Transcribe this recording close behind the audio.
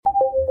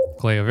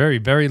Clay, a very,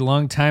 very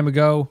long time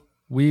ago,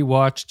 we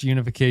watched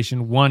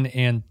Unification 1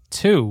 and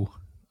 2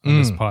 on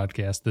this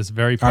podcast, this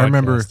very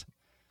podcast.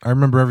 I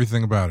remember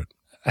everything about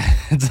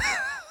it.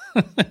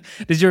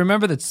 Did you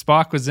remember that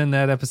Spock was in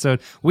that episode?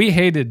 We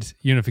hated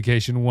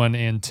Unification 1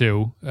 and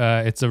 2.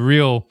 It's a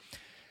real,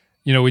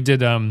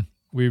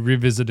 we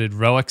revisited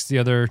Relics the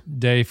other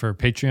day for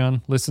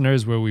Patreon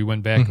listeners, where we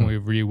went back and we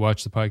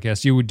rewatched the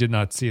podcast. You did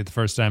not see it the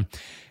first time.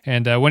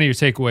 And one of your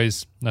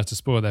takeaways, not to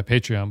spoil that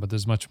Patreon, but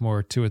there's much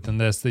more to it than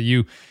this, that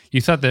you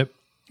thought that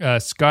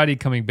Scotty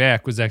coming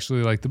back was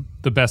actually like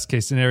the best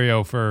case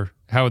scenario for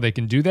how they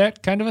can do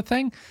that kind of a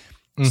thing.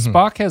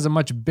 Spock has a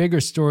much bigger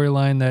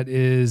storyline that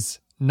is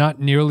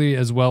not nearly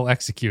as well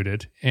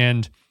executed.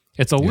 And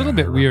it's a little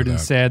bit weird and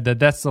sad that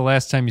that's the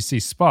last time you see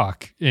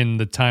Spock in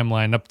the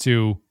timeline up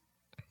to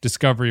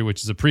Discovery,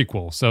 which is a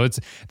prequel. So it's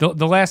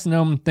the last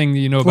known thing that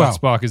you know about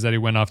Spock is that he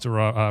went off to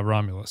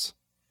Romulus.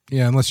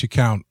 Yeah, unless you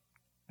count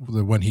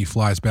when he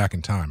flies back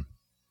in time.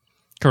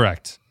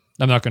 Correct.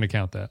 I'm not going to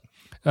count that.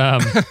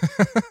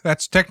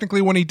 That's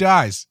technically when he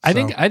dies. I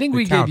think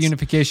we gave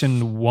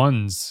Unification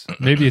 1s,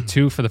 maybe a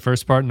 2 for the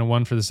first part and a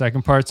 1 for the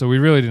second part. So we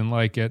really didn't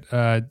like it.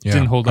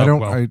 Didn't hold up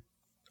well.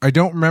 I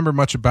don't remember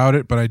much about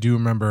it, but I do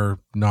remember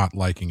not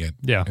liking it.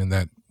 Yeah, and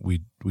that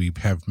we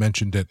have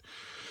mentioned it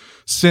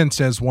since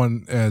as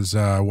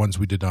ones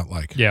we did not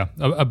like. Yeah,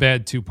 a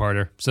bad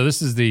 2-parter. So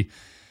this is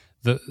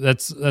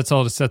that's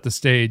all to set the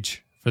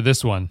stage for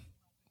this one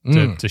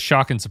to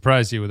shock and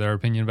surprise you with our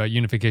opinion about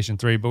Unification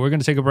 3. But we're going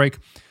to take a break.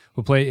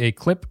 We'll play a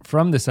clip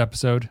from this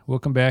episode. We'll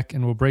come back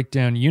and we'll break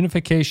down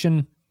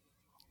Unification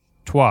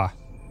III.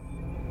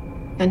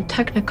 And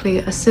technically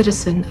a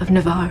citizen of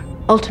Navarre.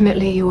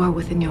 Ultimately, you are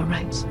within your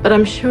rights. But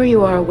I'm sure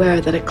you are aware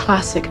that a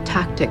classic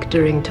tactic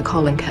during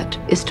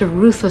Takolinket is to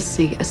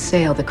ruthlessly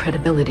assail the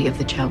credibility of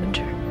the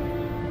challenger.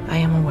 I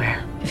am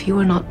aware. If you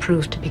are not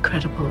proved to be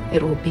credible,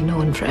 it will be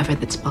known forever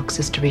that Spock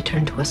is to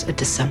return to us a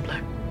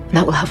dissembler. And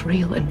that will have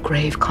real and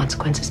grave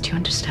consequences. Do you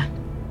understand?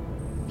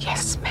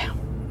 Yes, ma'am.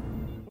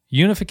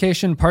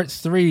 Unification Part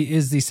 3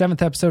 is the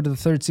 7th episode of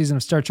the 3rd season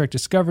of Star Trek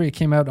Discovery. It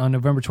came out on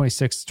November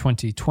 26,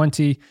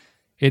 2020.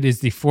 It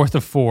is the 4th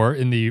of 4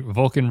 in the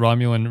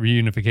Vulcan-Romulan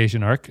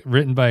reunification arc,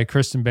 written by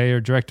Kirsten Bayer,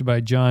 directed by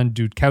John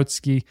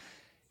Dudkowski.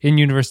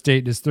 In-universe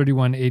date is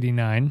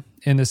 3189.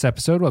 In this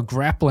episode, while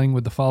grappling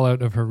with the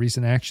fallout of her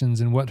recent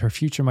actions and what her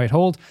future might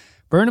hold,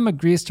 Burnham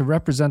agrees to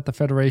represent the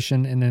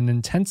Federation in an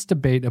intense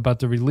debate about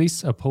the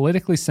release of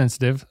politically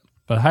sensitive,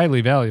 but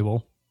highly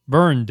valuable,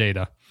 burn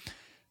data.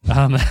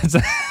 Is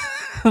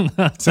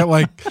that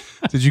like,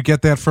 did you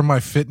get that from my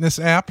fitness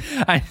app?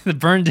 The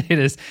burn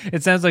data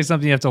it sounds like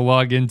something you have to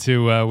log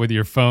into with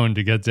your phone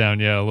to get down.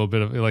 Yeah, a little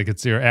bit of like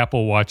it's your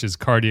Apple Watch's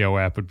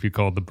cardio app would be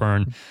called the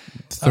burn.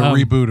 It's the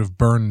reboot of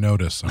Burn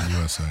Notice on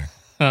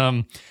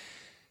USA.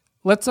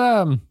 Let's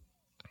I don't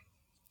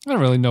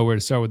really know where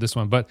to start with this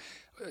one, but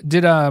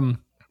did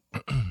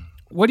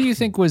what do you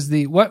think was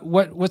the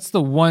what's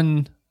the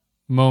one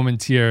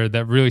moment here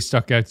that really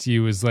stuck out to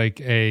you as like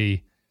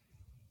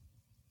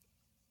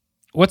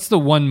what's the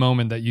one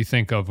moment that you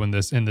think of in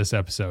this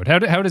episode? How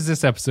does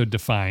this episode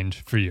defined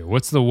for you?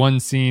 What's the one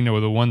scene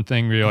or the one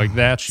thing where you're like,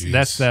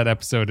 that's that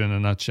episode in a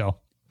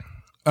nutshell?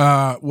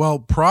 Well,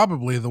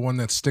 probably the one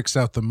that sticks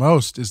out the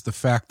most is the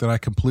fact that I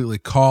completely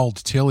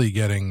called Tilly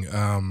getting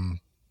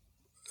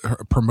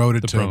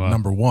promoted to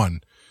number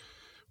 1,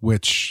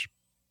 which,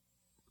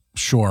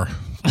 sure,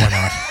 why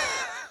not?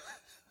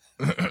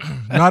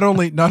 Not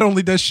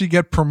only does she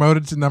get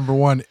promoted to number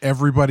 1,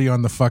 everybody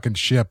on the fucking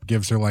ship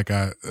gives her like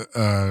a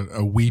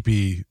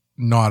weepy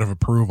nod of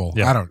approval.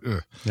 Yep. I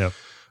don't. Yep.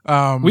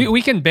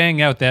 We can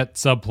bang out that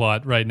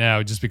subplot right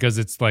now just because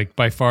it's like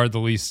by far the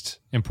least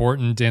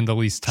important and the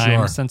least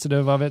time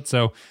sensitive of it.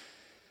 So,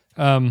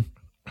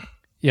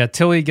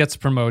 Tilly gets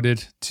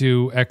promoted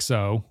to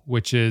XO,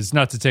 which is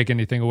not to take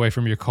anything away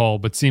from your call,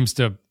 but seems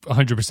to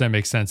 100%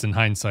 make sense in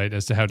hindsight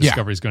as to how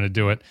Discovery is going to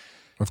do it.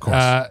 Of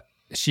course.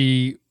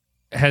 She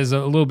has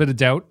a little bit of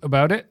doubt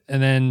about it,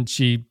 and then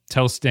she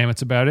tells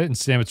Stamets about it, and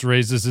Stamets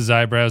raises his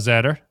eyebrows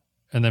at her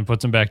and then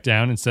puts them back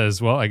down and says,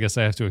 well, I guess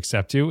I have to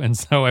accept you. And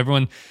so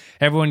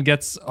everyone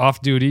gets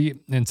off duty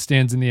and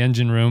stands in the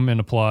engine room and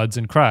applauds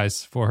and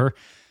cries for her.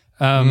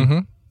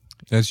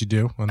 As you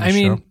do on the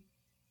show.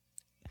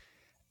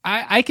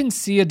 I can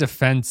see a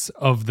defense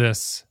of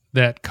this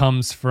that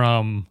comes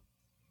from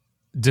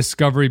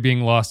Discovery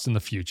being lost in the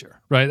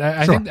future, right?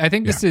 I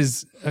think this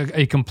is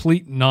a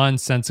complete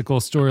nonsensical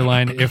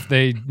storyline if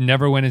they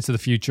never went into the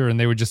future and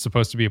they were just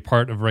supposed to be a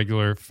part of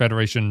regular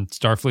Federation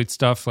Starfleet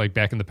stuff, like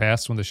back in the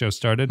past when the show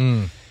started.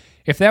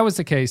 If that was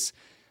the case,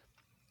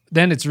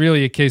 then it's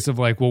really a case of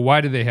like, well, why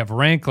do they have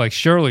rank? Like,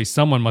 surely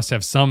someone must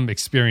have some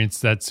experience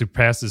that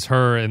surpasses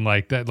her, and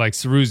like that, like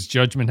Saru's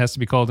judgment has to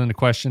be called into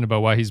question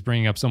about why he's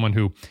bringing up someone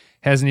who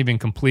hasn't even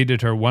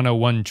completed her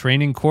 101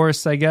 training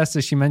course, I guess,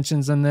 as she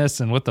mentions in this,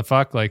 and what the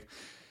fuck, like.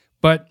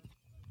 But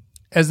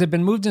as they've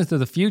been moved into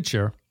the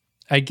future,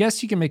 I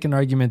guess you can make an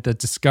argument that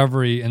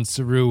Discovery and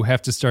Saru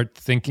have to start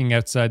thinking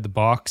outside the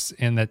box,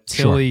 and that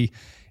Tilly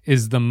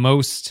is the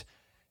most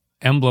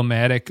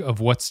emblematic of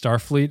what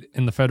Starfleet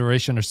and the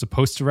Federation are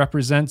supposed to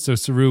represent. So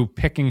Saru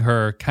picking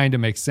her kind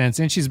of makes sense.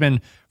 And she's been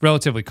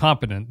relatively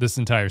competent this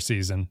entire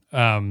season.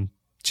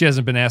 She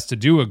hasn't been asked to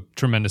do a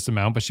tremendous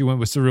amount, but she went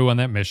with Saru on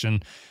that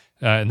mission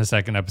in the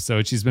second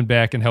episode. She's been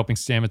back and helping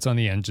Stamets on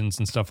the engines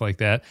and stuff like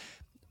that.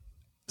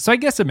 So I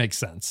guess it makes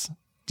sense.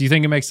 Do you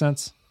think it makes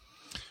sense?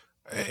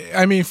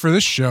 I mean, for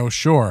this show,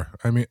 sure.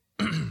 I mean,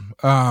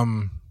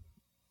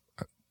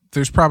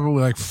 there's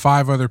probably like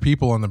 5 other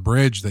people on the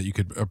bridge that you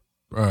could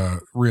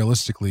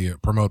realistically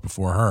promote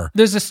before her.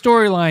 There's a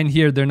storyline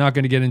here they're not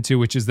going to get into,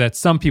 which is that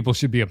some people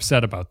should be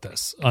upset about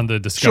this on the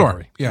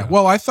Discovery. Sure. Yeah.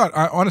 Well, I thought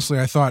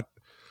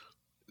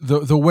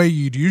the way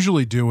you'd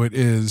usually do it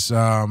is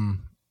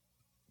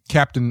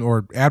Captain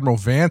or Admiral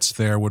Vance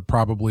there would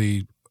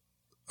probably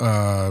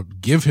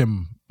give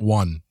him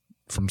one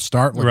from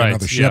start, like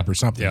another ship or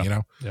something, you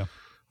know? Yeah.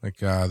 Like,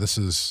 this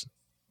is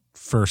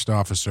First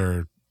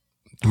Officer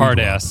hard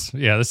ass.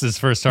 Yeah, this is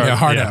first hard. Yeah,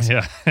 hard ass.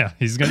 Yeah.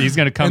 He's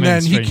gonna come in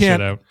and straighten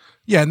shit out.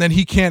 Yeah, and then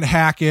he can't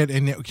hack it,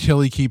 and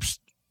Tilly keeps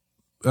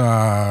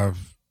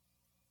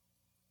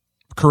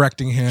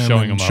correcting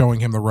him,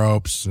 showing him the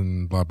ropes,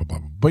 and blah blah blah.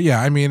 But yeah,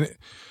 I mean,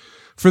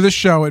 for this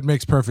show, it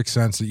makes perfect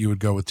sense that you would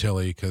go with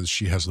Tilly because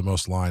she has the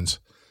most lines.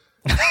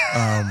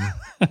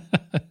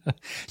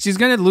 She's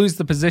gonna lose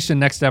the position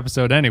next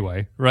episode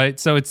anyway, right?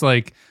 So it's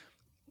like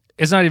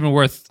it's not even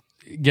worth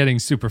getting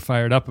super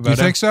fired up about it.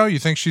 You think so? You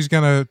think she's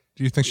gonna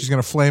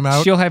flame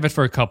out? She'll have it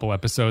for a couple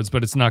episodes,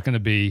 but it's not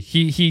gonna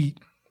be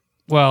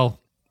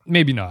well,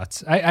 maybe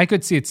not. I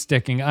could see it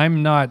sticking.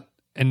 I'm not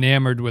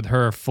enamored with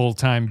her full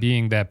time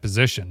being that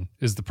position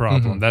is the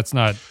problem. That's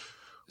not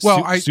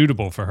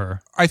suitable for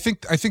her. I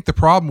think the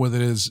problem with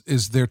it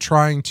is they're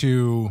trying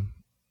to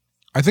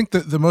I think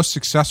the most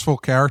successful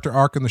character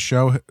arc in the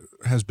show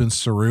has been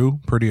Saru,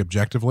 pretty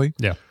objectively.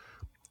 Yeah.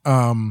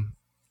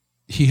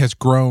 He has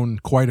grown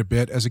quite a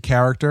bit as a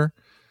character,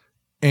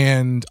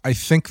 and I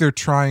think they're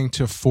trying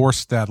to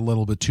force that a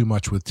little bit too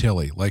much with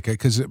Tilly. Like,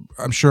 because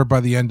I'm sure by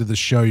the end of the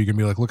show, you're going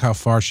to be like, look how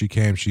far she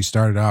came. She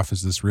started off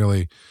as this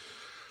really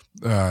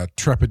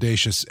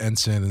trepidatious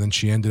ensign, and then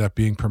she ended up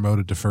being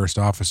promoted to first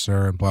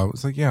officer and blah.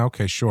 It's like, yeah,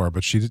 okay, sure.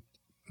 But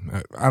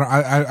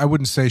I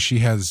wouldn't say she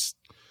has,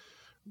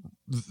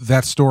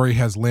 that story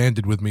has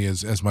landed with me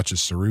as much as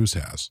Saru's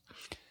has.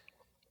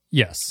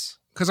 Yes.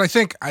 Because I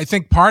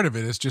think part of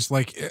it is just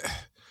like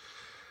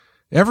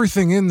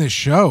everything in this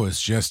show is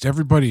just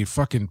everybody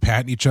fucking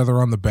patting each other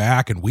on the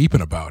back and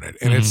weeping about it,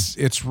 and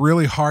it's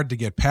really hard to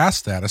get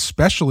past that,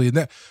 especially in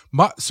that.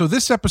 So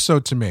this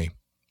episode to me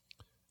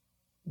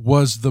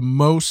was the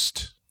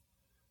most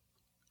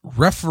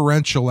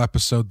referential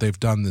episode they've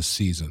done this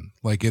season.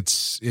 Like it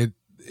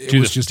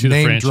was just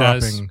name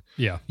dropping.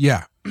 Yeah.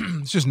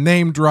 It's just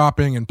name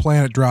dropping and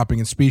planet dropping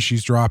and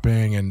species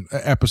dropping and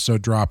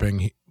episode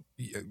dropping.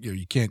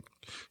 You can't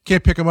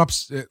pick them up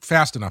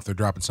fast enough. They're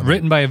dropping something.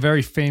 Written by a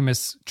very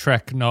famous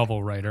Trek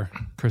novel writer,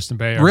 Kristen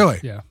Bayer.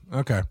 Really? Yeah.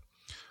 Okay.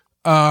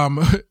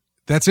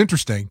 That's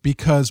interesting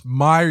because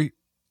my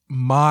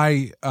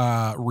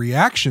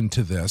reaction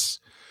to this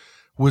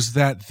was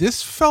that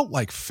this felt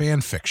like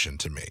fan fiction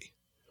to me.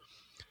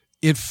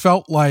 It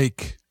felt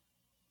like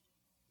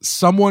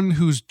someone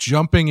who's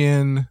jumping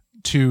in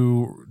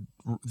to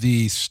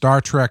the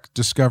Star Trek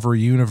Discovery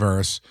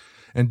universe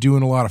and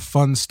doing a lot of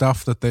fun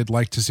stuff that they'd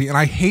like to see. And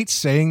I hate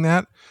saying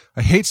that.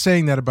 I hate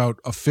saying that about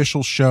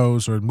official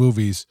shows or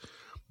movies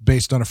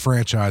based on a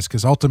franchise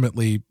because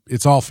ultimately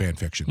it's all fan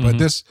fiction. But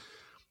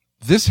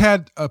this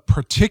had a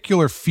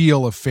particular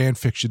feel of fan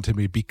fiction to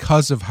me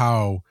because of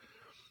how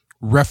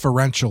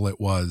referential it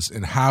was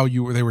and how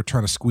they were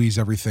trying to squeeze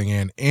everything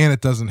in. And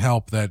it doesn't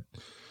help that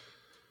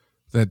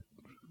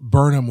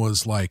Burnham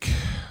was like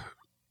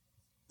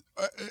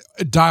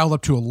dialed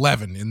up to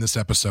 11 in this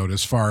episode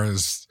as far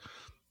as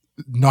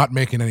not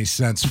making any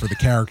sense for the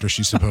character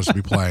she's supposed to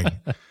be playing.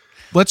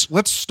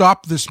 Let's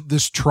stop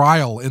this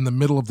trial in the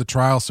middle of the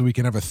trial so we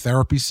can have a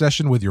therapy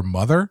session with your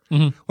mother.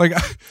 Like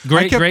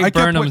great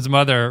Burnham's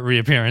mother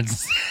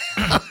reappearance.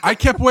 I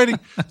kept waiting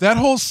that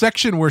whole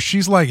section where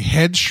she's like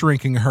head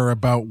shrinking her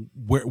about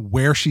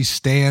where she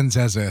stands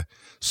as a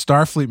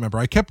Starfleet member.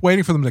 I kept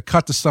waiting for them to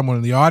cut to someone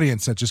in the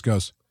audience that just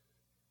goes,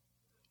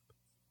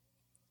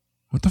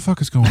 "What the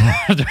fuck is going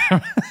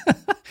on?"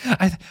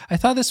 I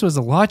thought this was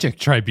a logic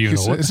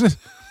tribunal. Is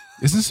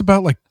this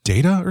about like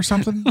data or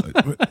something?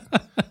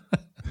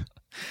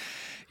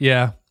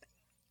 Yeah.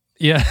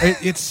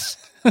 It's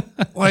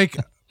like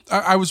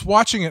I was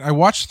watching it. I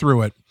watched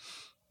through it,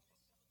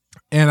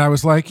 and I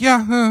was like,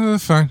 "Yeah,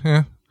 fine."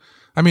 Yeah,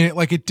 I mean,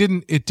 it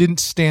didn't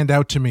stand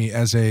out to me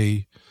as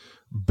a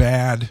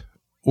bad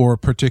or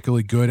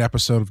particularly good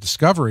episode of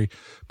Discovery.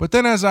 But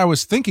then, as I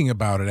was thinking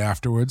about it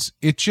afterwards,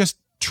 it just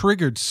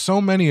triggered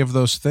so many of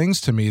those things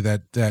to me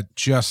that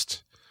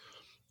just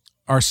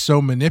are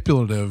so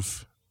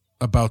manipulative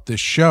about this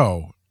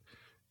show.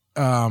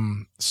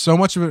 So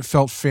much of it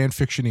felt fan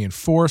fiction-y and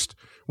forced.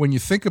 When you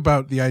think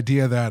about the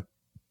idea that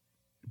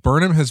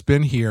Burnham has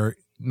been here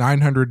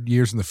 900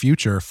 years in the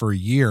future for a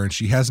year, and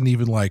she hasn't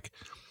even like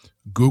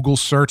Google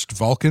searched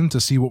Vulcan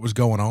to see what was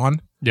going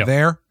on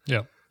there.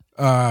 Yeah.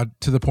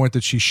 To the point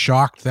that she's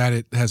shocked that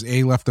it has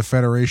A, left the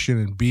Federation,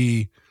 and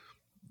B,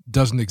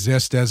 doesn't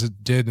exist as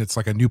it did. It's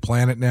like a new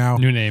planet now.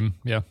 New name.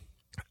 Yeah.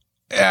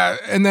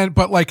 And then,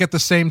 but like at the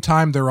same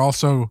time, they're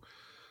also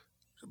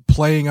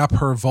playing up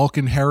her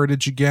Vulcan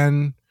heritage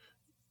again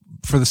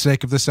for the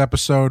sake of this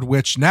episode,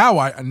 which now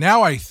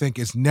I think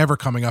is never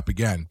coming up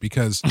again,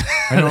 because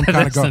I know I'm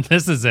kind of going.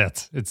 This is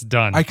it. It's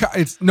done. I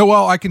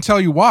can tell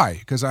you why,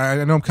 because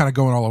I know I'm kind of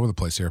going all over the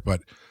place here,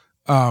 but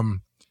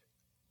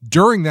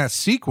during that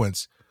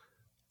sequence,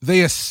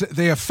 they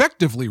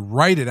effectively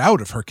write it out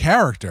of her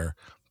character,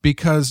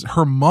 because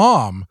her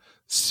mom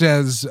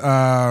says,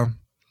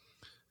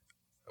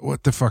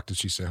 what the fuck did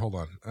she say? Hold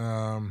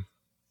on.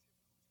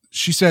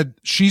 She said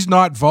she's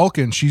not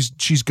Vulcan.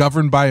 She's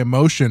governed by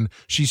emotion.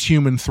 She's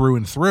human through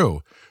and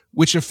through,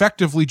 which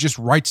effectively just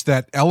writes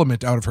that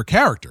element out of her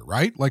character,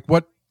 right? Like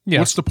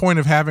what's the point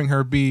of having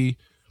her be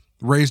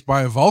raised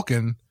by a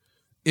Vulcan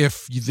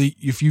if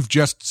you've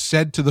just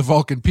said to the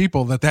Vulcan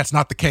people that that's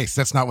not the case,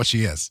 that's not what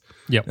she is.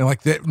 Yep. And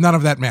like none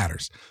of that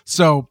matters.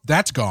 So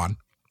that's gone.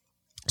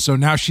 So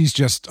now she's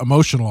just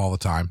emotional all the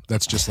time.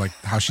 That's just like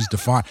how she's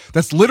defined.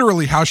 That's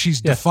literally how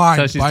she's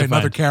defined by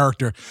another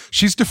character.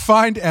 She's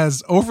defined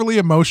as overly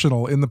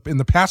emotional in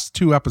the past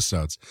 2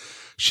 episodes.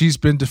 She's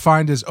been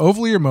defined as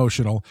overly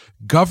emotional,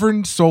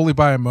 governed solely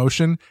by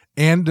emotion,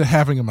 and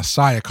having a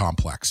messiah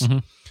complex. Mm-hmm.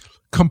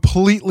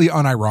 Completely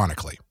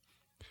unironically.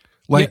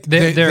 Like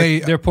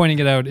they're pointing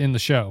it out in the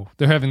show.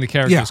 They're having the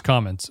characters'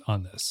 comments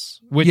on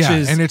this, which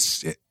is,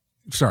 and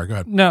sorry, go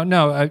ahead. No,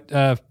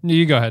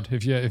 you go ahead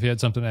if you had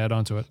something to add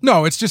on to it.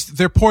 No, it's just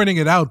they're pointing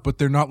it out, but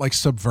they're not like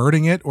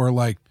subverting it or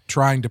like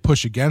trying to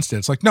push against it.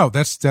 It's like, no,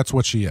 that's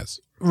what she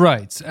is.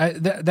 Right.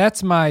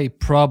 That's my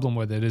problem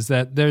with it, is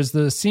that there's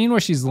the scene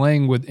where she's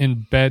laying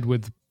in bed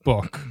with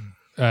Book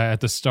at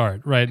the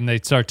start, right? And they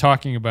start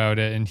talking about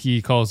it, and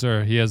he calls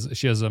her.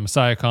 She has a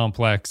messiah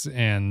complex,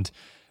 and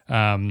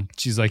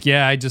she's like,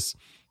 yeah,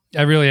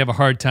 I really have a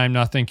hard time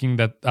not thinking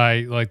that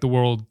the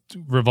world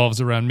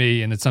revolves around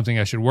me, and it's something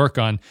I should work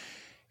on.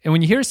 And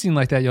when you hear a scene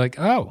like that, you're like,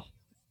 oh,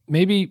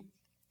 maybe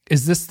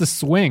is this the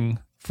swing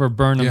for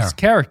Burnham's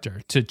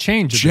character to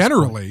change?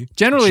 Generally,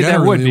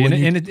 that would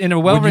be in a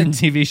well-written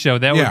TV show.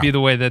 That would be the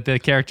way that the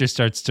character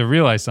starts to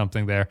realize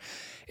something there,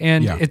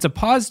 and it's a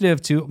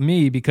positive to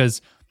me,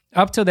 because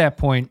up to that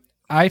point,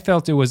 I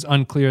felt it was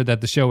unclear that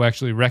the show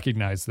actually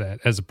recognized that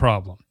as a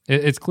problem.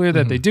 It's clear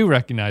that they do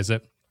recognize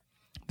it.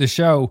 The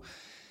show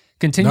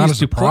continues not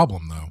as a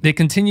problem, though. They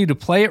continue to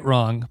play it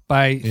wrong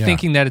by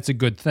thinking that it's a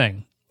good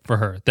thing for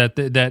her, that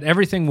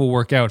everything will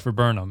work out for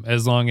Burnham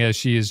as long as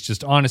she is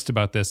just honest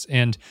about this,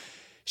 and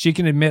she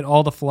can admit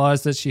all the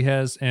flaws that she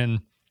has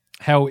and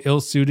how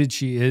ill-suited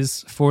she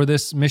is for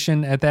this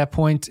mission at that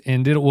point,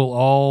 and it will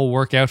all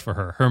work out for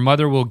her. Her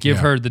mother will give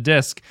her the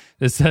disc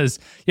that says,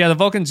 the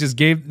Vulcans just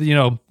gave,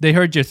 they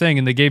heard your thing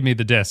and they gave me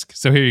the disc,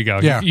 so here you go.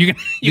 Yeah. You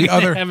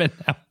can have it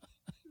now.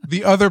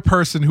 The other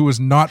person who was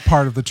not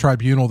part of the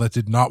tribunal that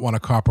did not want to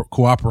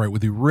cooperate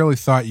with you really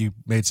thought you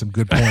made some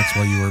good points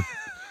while you were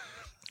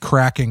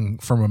cracking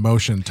from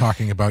emotion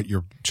talking about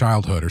your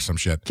childhood or some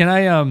shit. Can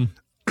I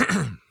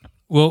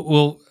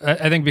well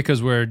I think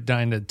because we're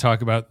dying to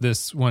talk about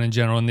this one in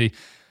general, and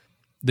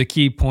the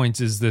key points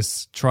is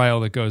this trial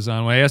that goes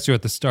on. When I asked you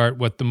at the start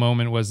what the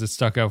moment was that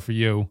stuck out for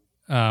you,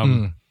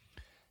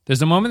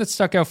 there's a moment that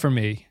stuck out for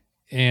me,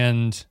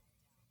 and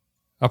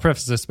I'll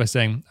preface this by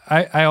saying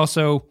I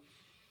also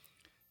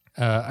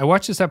I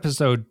watched this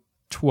episode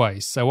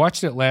twice. I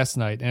watched it last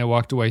night, and I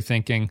walked away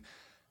thinking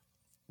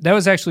that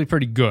was actually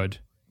pretty good,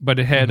 but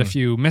it had a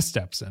few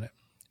missteps in it.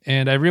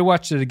 And I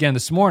rewatched it again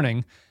this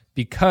morning,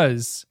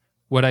 because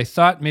what I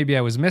thought maybe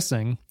I was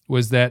missing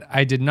was that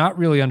I did not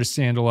really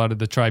understand a lot of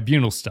the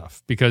tribunal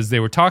stuff, because they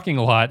were talking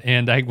a lot,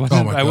 and I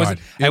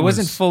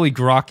wasn't fully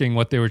grokking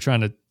what they were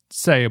trying to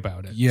say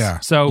about it. Yeah.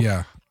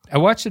 So I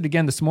watched it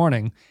again this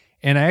morning,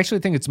 and I actually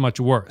think it's much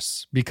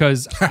worse,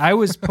 because I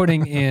was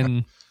putting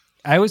in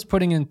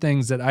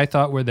things that I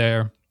thought were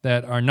there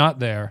that are not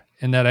there,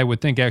 and that I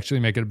would think actually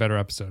make it a better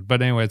episode.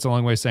 But anyway, it's a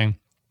long way of saying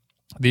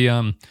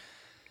the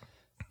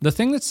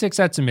thing that sticks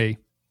out to me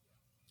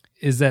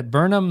is that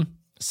Burnham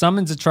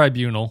summons a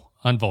tribunal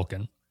on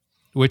Vulcan,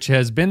 which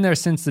has been there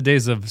since the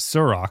days of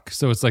Surak.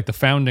 So it's like the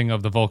founding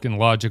of the Vulcan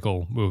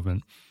logical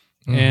movement.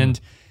 And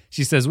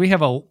she says,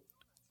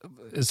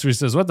 she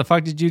says, what the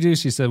fuck did you do?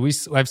 She said,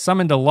 I've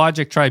summoned a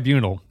logic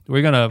tribunal.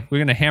 We're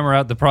gonna hammer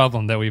out the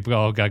problem that we've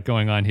all got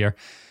going on here.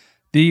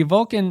 The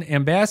Vulcan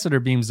ambassador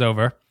beams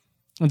over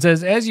and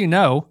says, as you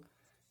know,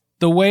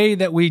 the way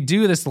that we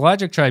do this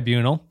logic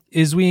tribunal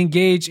is we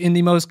engage in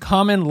the most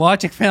common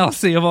logic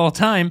fallacy of all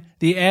time,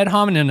 the ad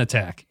hominem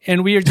attack.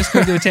 And we are just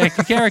going to attack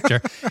the character.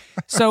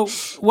 So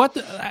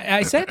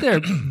I sat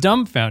there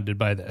dumbfounded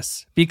by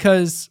this,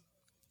 because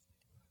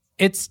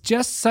it's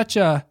just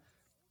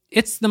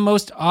it's the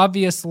most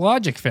obvious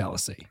logic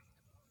fallacy.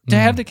 To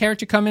have the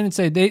character come in and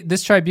say,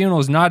 this tribunal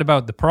is not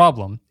about the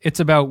problem.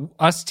 It's about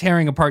us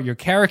tearing apart your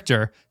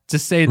character to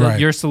say that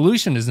your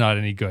solution is not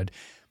any good.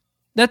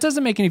 That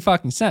doesn't make any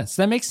fucking sense.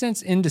 That makes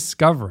sense in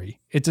Discovery.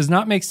 It does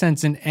not make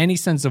sense in any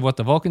sense of what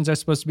the Vulcans are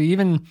supposed to be.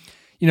 Even,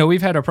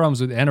 we've had our problems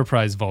with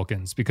Enterprise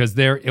Vulcans because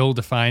they're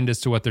ill-defined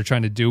as to what they're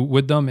trying to do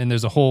with them, and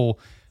there's a whole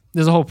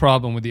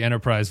problem with the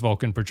Enterprise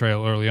Vulcan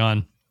portrayal early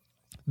on.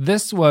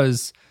 This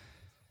was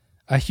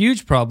a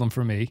huge problem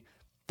for me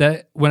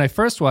that when I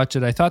first watched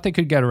it, I thought they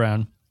could get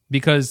around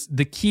because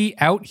the key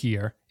out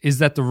here is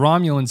that the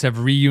Romulans have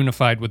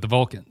reunified with the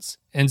Vulcans.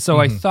 And so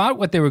I thought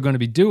what they were going to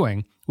be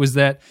doing was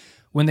that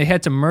when they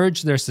had to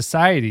merge their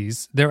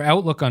societies, their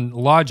outlook on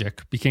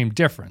logic became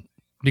different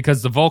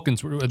because the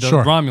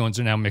Romulans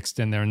are now mixed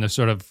in there and they're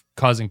sort of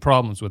causing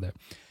problems with it.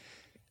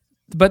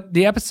 But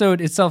the episode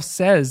itself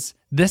says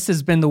this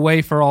has been the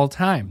way for all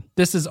time.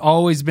 This has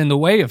always been the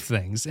way of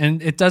things,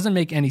 and it doesn't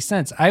make any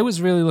sense. I was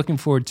really looking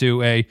forward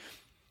to a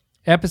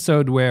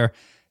episode where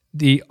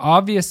the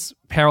obvious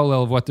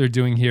parallel of what they're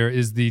doing here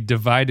is the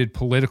divided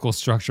political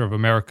structure of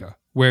America,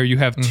 where you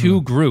have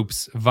two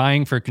groups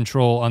vying for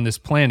control on this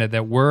planet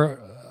that were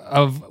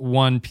of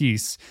one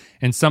piece,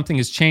 and something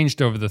has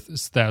changed over the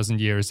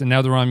 1,000 years, and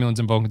now the Romulans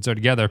and Vulcans are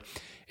together,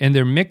 and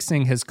their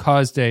mixing has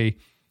caused a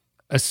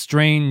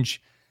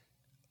strange,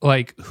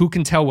 like, who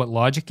can tell what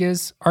logic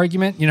is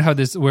argument. You know how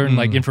we're in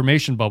like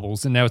information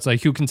bubbles, and now it's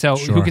like who can tell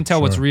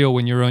what's real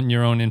when you're in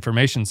your own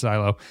information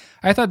silo.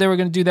 I thought they were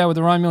going to do that with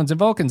the Romulans and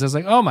Vulcans. I was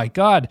like, oh my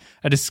God,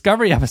 a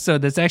Discovery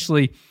episode that's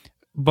actually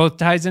both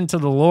ties into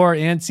the lore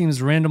and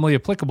seems randomly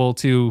applicable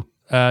to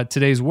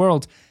today's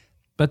world,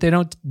 but they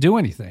don't do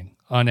anything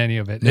on any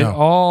of it. No. It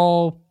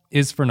all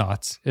is for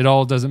naught. It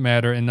all doesn't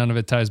matter, and none of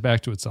it ties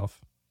back to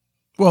itself.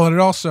 Well, and it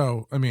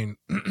also, I mean,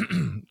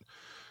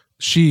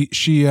 she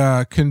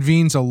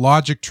convenes a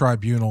logic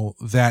tribunal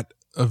that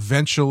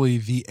eventually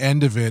the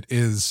end of it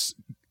is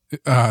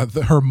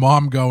her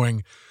mom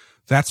going,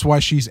 that's why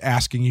she's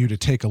asking you to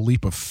take a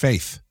leap of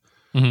faith.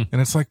 And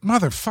it's like,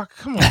 motherfucker,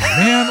 come on,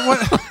 man.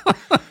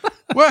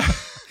 What?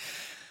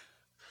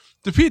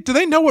 Do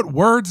they know what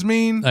words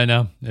mean? I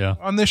know, yeah.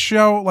 On this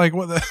show, like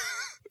what the...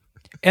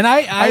 And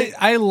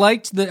I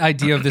liked the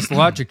idea of this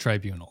logic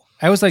tribunal.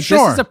 I was like,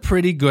 this is a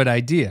pretty good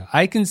idea.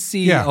 I can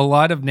see a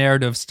lot of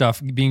narrative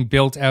stuff being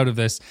built out of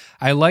this.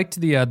 I liked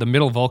the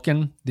middle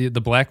Vulcan, the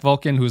black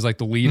Vulcan, who's like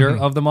the leader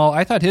of them all.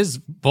 I thought his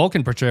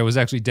Vulcan portrayal was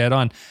actually dead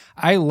on.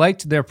 I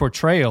liked their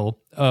portrayal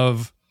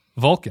of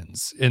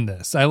Vulcans in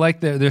this. I like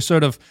they're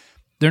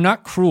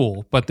not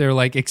cruel, but they're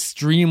like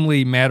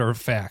extremely matter of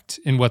fact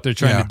in what they're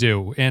trying to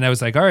do. And I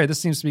was like, all right, this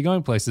seems to be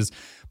going places.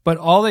 But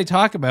all they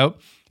talk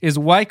about is,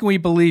 why can we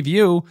believe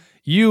you?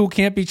 You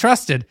can't be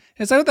trusted.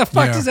 It's like, what the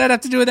fuck does that have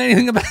to do with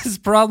anything about this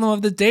problem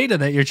of the data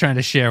that you're trying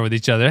to share with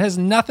each other? It has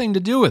nothing to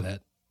do with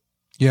it.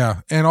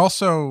 Yeah. And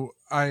also,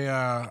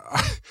 I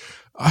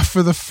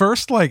for the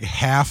first like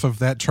half of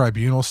that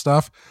tribunal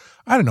stuff,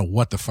 I don't know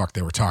what the fuck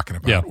they were talking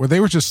about. Where they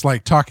were just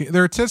like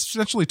they're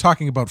essentially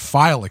talking about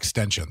file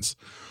extensions.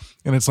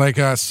 And it's like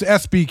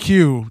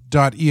sbq.exe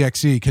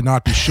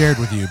cannot be shared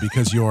with you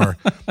because your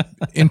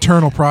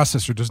internal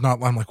processor does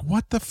not. I'm like,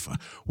 what the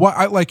fuck?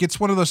 Like, it's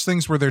one of those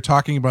things where they're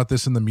talking about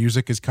this and the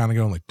music is kind of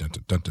going like dun,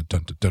 dun, dun, dun,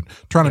 dun, dun,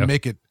 trying to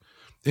make it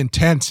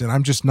intense. And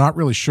I'm just not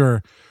really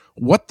sure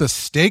what the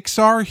stakes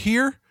are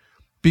here,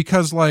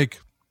 because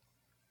like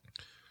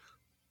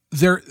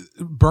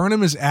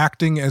Burnham is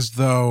acting as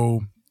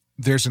though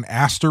there's an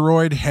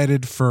asteroid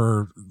headed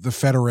for the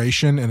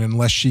Federation, and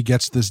unless she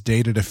gets this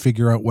data to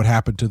figure out what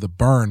happened to the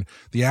burn,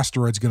 the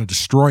asteroid's going to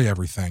destroy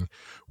everything.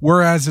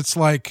 Whereas it's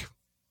like,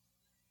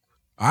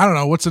 I don't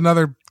know, what's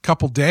another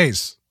couple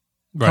days?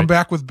 Right. Come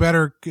back with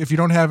better. If you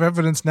don't have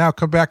evidence now,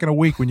 come back in a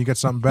week when you get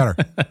something better.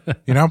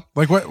 You know,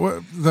 like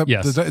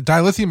the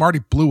dilithium already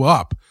blew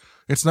up.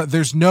 It's not.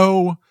 There's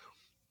no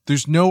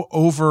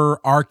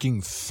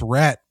overarching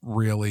threat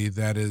really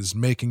that is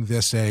making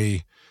this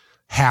a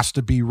has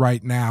to be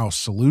right now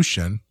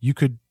solution. You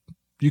could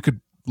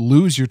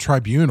lose your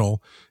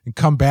tribunal and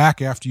come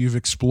back after you've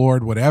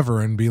explored whatever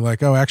and be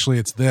like, oh, actually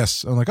it's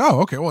this. I'm like,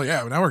 oh, okay, well,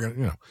 yeah, now we're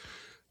gonna,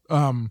 I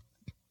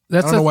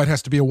don't know why it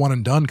has to be a one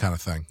and done kind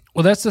of thing.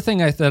 Well, that's the thing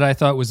that I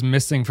thought was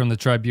missing from the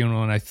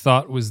tribunal, and I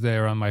thought was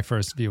there on my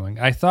first viewing.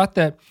 I thought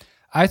the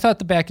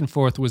back and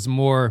forth was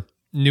more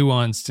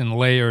nuanced and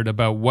layered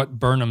about what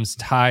Burnham's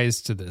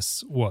ties to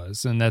this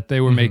was, and that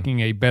they were making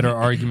a better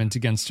argument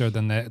against her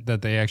than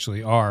that they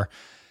actually are.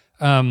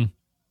 To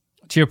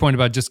your point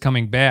about just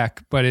coming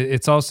back, but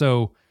it's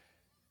also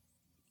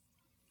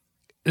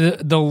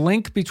the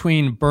link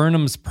between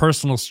Burnham's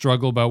personal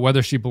struggle about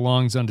whether she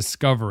belongs on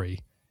Discovery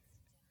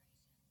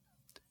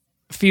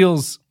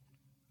feels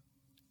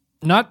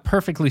not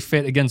perfectly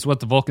fit against what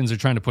the Vulcans are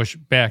trying to push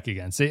back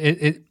against.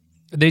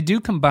 They do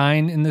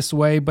combine in this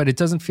way, but it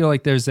doesn't feel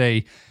like there's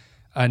a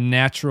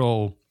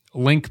natural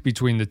link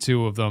between the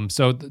two of them.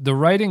 So the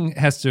writing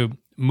has to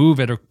move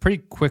at a pretty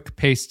quick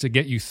pace to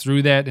get you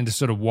through that and to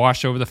sort of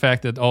wash over the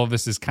fact that all of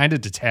this is kind of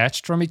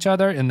detached from each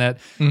other, and that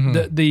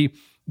the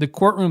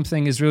courtroom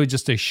thing is really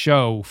just a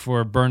show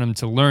for Burnham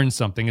to learn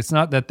something. It's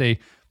not that the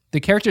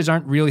characters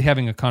aren't really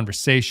having a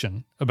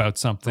conversation about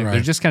something. Right.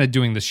 They're just kind of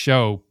doing the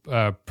show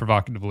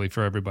provocatively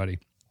for everybody.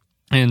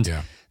 And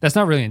that's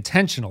not really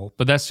intentional,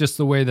 but that's just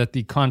the way that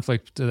the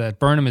conflict that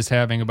Burnham is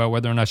having about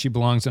whether or not she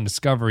belongs on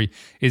Discovery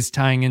is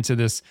tying into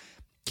this,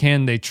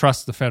 can they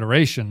trust the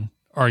Federation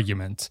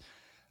argument.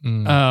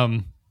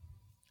 And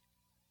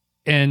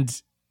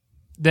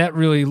that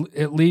really,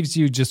 it leaves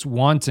you just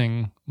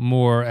wanting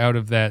more out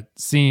of that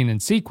scene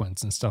and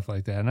sequence and stuff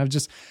like that. And I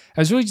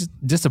was really just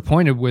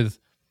disappointed with,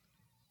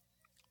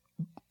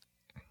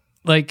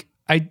 like,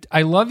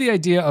 I love the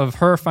idea of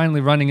her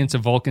finally running into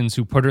Vulcans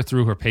who put her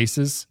through her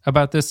paces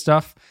about this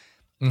stuff.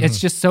 Mm-hmm. It's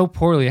just so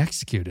poorly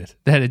executed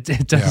that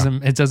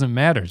it doesn't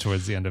matter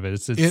towards the end of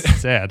it.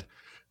 It's sad.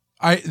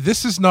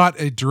 This is not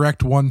a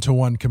direct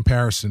one-to-one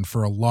comparison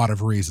for a lot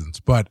of reasons,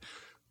 but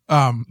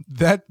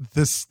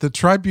the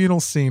tribunal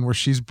scene where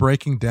she's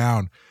breaking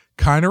down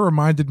kind of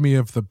reminded me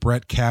of the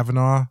Brett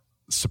Kavanaugh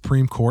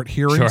Supreme Court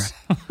hearings,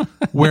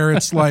 where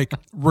it's like,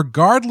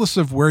 regardless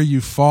of where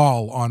you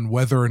fall on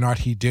whether or not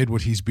he did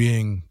what he's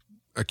being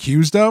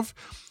accused of,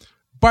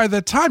 by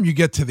the time you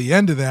get to the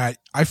end of that,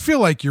 I feel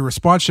like your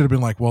response should have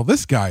been like, well,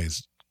 this guy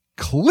is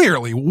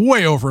clearly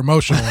way over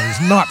emotional and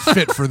is not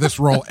fit for this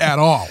role at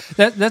all.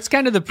 That's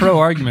kind of the pro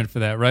argument for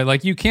that, right?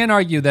 Like, you can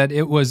argue that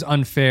it was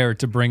unfair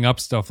to bring up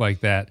stuff like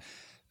that.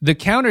 The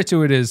counter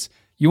to it is,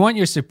 you want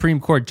your Supreme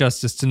Court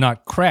justice to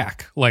not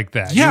crack like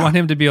that. Yeah. You want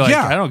him to be like,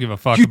 I don't give a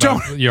fuck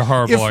about your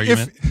horrible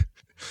argument.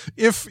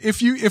 If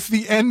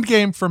the end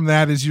game from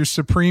that is your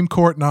Supreme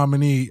Court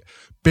nominee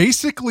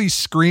basically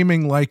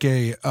screaming like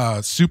a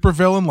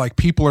supervillain, like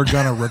people are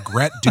going to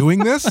regret doing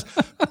this,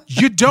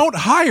 you don't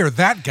hire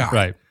that guy.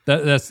 Right.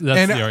 That's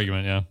the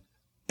argument, yeah.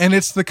 And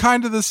it's the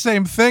kind of the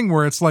same thing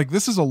where it's like,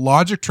 this is a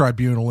logic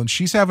tribunal and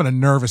she's having a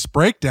nervous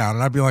breakdown.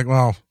 And I'd be like,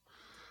 well,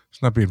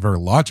 she's not being very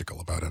logical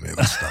about any of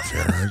this stuff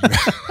here.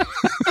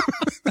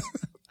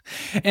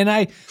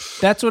 And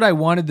that's what I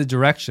wanted, the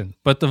direction.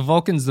 But the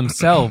Vulcans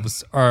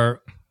themselves are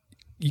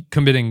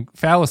committing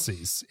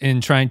fallacies in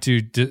trying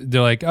to,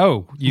 they're like,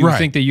 oh, you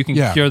think that you can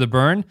cure the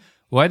burn?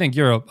 Well, I think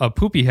you're a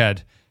poopy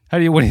head.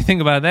 What do you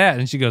think about that?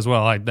 And she goes,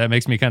 well, that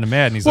makes me kind of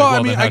mad. And he's like, well,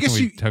 I mean, I guess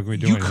you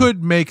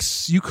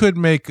could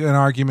make an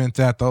argument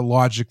that the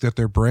logic that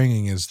they're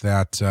bringing is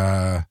that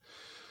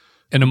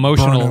an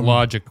emotional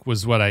logic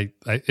was what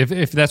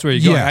if that's where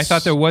you're going. I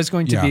thought there was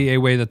going to be a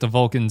way that the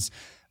Vulcans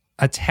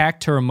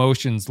attacked her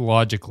emotions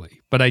logically,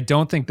 but I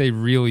don't think they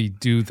really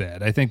do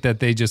that. I think that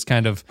they just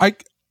kind of. I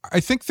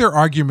think their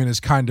argument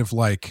is kind of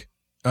like,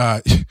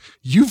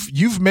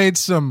 you've made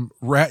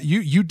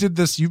you did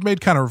this. You've made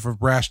kind of a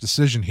rash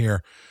decision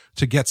here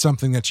to get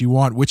something that you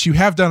want, which you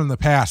have done in the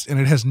past, and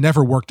it has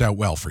never worked out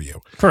well for you.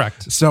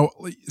 Correct. So,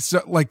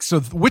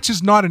 which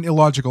is not an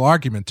illogical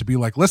argument to be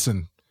like,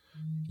 listen,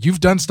 you've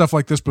done stuff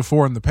like this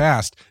before in the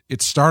past.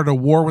 It started a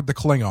war with the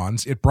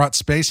Klingons. It brought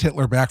Space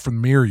Hitler back from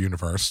the Mirror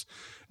Universe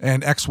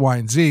and X, Y,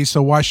 and Z.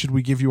 So why should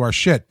we give you our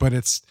shit? But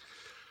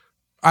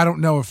I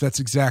don't know if that's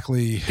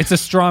exactly. It's a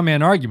straw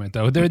man argument,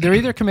 though. They're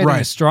either committing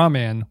a straw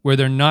man where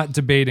they're not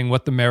debating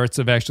what the merits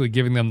of actually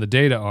giving them the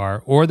data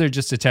are, or they're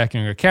just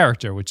attacking a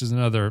character, which is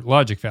another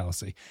logic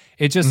fallacy.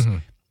 It just,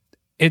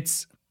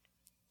 it's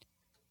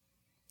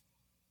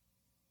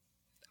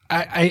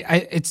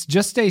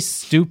just a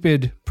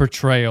stupid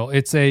portrayal.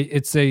 It's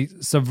a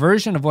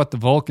subversion of what the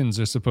Vulcans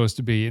are supposed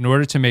to be in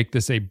order to make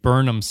this a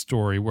Burnham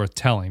story worth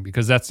telling,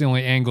 because that's the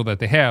only angle that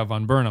they have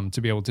on Burnham to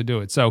be able to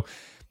do it. So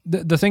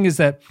the thing is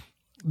that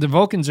the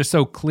Vulcans are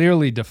so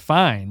clearly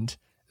defined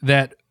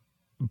that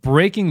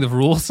breaking the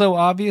rules so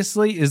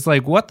obviously is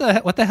like, what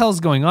the hell's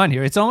going on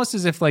here? It's almost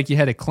as if like you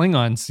had a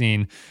Klingon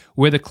scene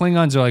where the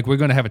Klingons are like, we're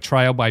going to have a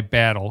trial by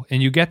battle,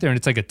 and you get there and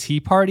it's like a tea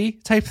party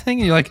type thing,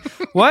 and you're like,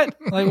 what?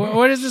 Like,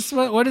 what is this?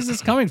 What is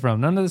this coming from?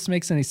 None of this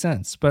makes any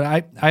sense.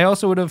 But I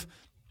also would have,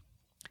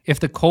 if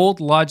the cold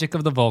logic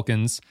of the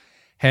Vulcans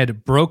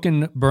had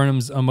broken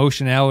Burnham's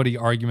emotionality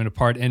argument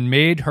apart and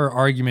made her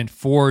argument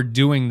for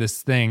doing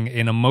this thing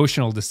an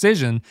emotional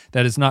decision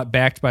that is not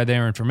backed by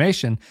their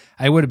information,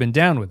 I would have been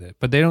down with it.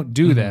 But they don't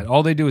do that.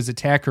 All they do is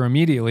attack her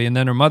immediately, and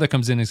then her mother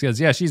comes in and says,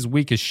 yeah, she's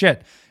weak as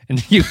shit,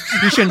 and you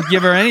shouldn't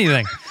give her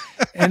anything.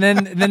 And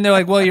then they're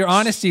like, well, your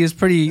honesty is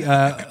pretty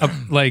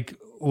like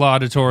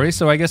laudatory,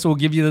 so I guess we'll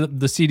give you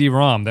the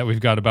CD-ROM that we've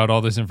got about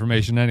all this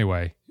information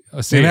anyway.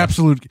 In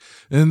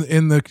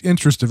the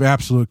interest of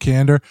absolute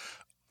candor,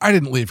 I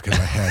didn't leave because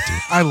I had to.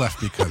 I left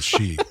because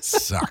she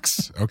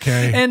sucks.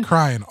 Okay, and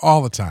crying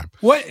all the time.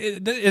 What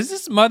is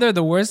this mother?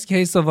 The worst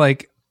case of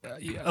like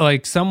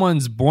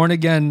someone's born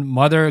again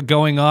mother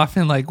going off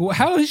and like,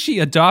 how has she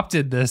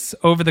adopted this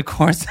over the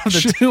course of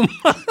the 2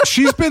 months?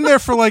 She's been there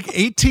for like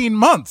 18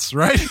 months,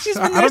 right?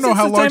 I don't know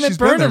how long she's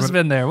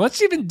been there. What's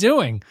she been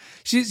doing?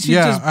 She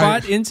just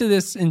bought into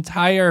this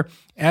entire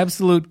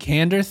absolute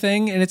candor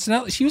thing, and it's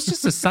not. She was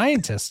just a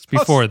scientist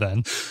before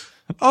then.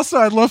 Also,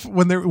 I love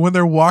when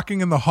they're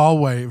walking in the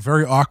hallway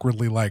very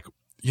awkwardly, like,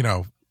 you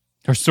know,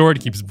 her sword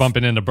keeps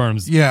bumping into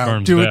Burnham's. Yeah,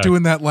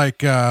 doing that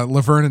like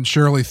Laverne and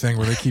Shirley thing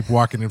where they keep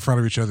walking in front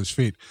of each other's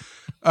feet.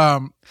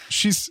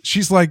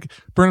 She's like,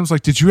 Burnham's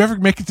like, did you ever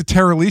make it to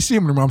Terra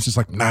Elysium? And her mom's just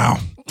like, no.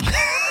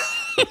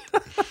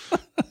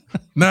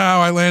 No,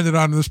 I landed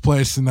on this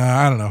place, and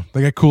I don't know.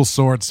 They got cool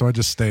swords, so I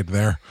just stayed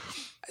there.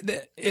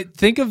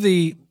 Think of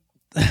the.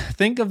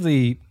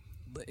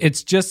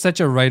 It's just such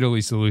a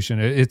writerly solution.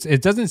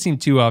 It doesn't seem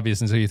too obvious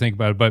until you think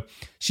about it. But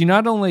she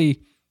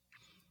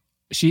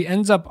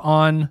ends up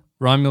on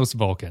Romulus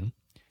Vulcan.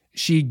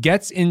 She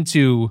gets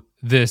into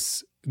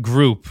this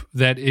group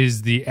that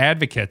is the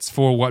advocates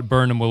for what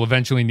Burnham will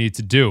eventually need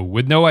to do,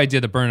 with no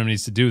idea that Burnham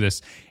needs to do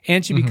this,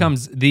 and she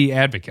becomes the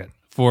advocate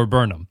for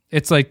Burnham.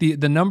 It's like the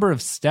number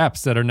of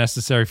steps that are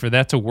necessary for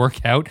that to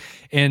work out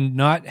and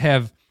not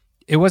have.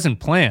 It wasn't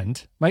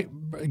planned.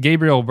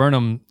 Gabriel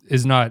Burnham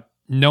is not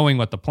knowing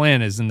what the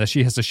plan is, and that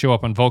she has to show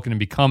up on Vulcan and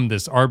become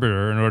this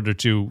arbiter in order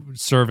to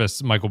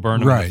service Michael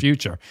Burnham in the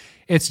future.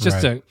 It's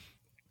just a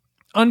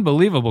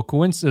unbelievable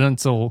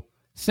coincidental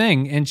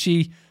thing, and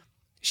she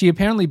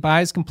apparently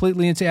buys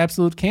completely into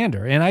absolute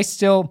candor. And I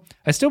still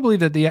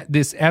believe that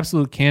this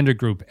absolute candor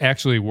group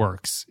actually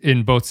works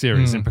in both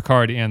series, in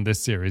Picard and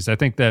this series. I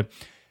think that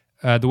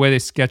the way they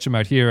sketch them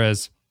out here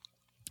as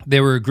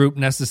they were a group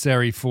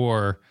necessary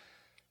for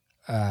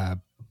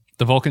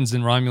the Vulcans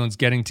and Romulans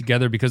getting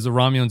together, because the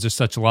Romulans are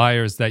such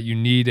liars that you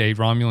need a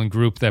Romulan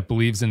group that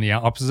believes in the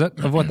opposite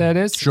of what that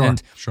is. Sure.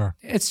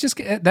 It's just,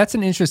 that's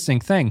an interesting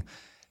thing.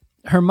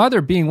 Her mother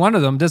being one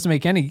of them doesn't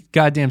make any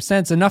goddamn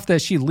sense, enough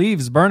that she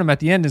leaves Burnham at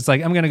the end. It's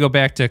like, I'm going to go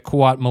back to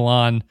Kuat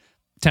Milan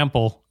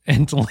Temple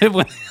and to live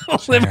with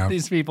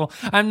these people.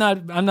 I'm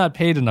not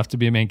paid enough to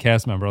be a main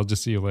cast member. I'll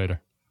just see you later.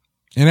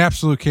 In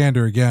absolute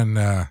candor,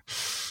 again,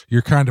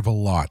 you're kind of a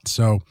lot.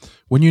 So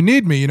when you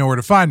need me, you know where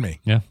to find me.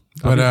 Yeah.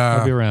 But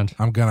I'll be around.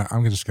 I'm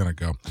just gonna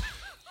go.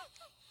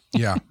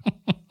 Yeah.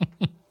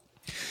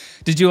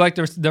 Did you like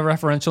the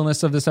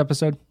referentialness of this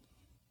episode?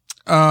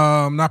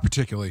 Not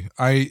particularly.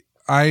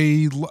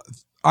 You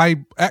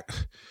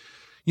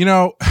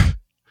know,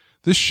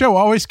 this show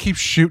always keeps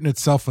shooting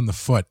itself in the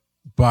foot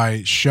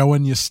by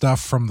showing you stuff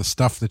from the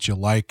stuff that you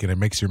like, and it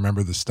makes you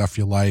remember the stuff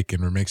you like,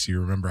 and it makes you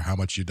remember how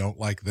much you don't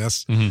like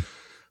this. Mm-hmm.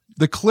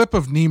 The clip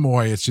of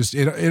Nimoy, it's just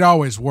it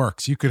always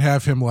works. You could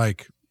have him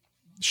like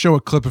show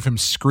a clip of him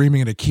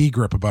screaming at a key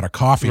grip about a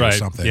coffee or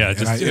something. Yeah,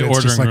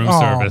 ordering room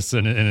service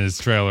in his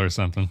trailer or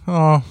something.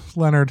 Oh,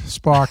 Leonard,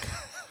 Spock.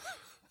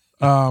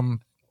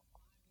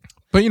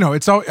 But you know,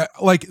 it's all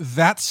like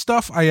that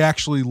stuff I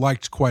actually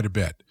liked quite a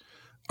bit.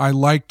 I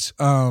liked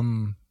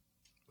I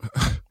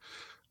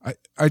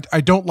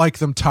don't like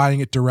them tying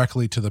it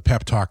directly to the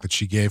pep talk that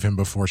she gave him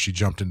before she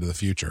jumped into the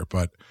future,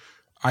 but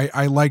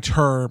I liked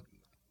her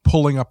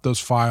pulling up those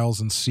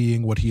files and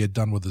seeing what he had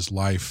done with his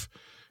life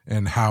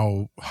and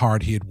how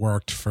hard he had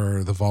worked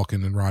for the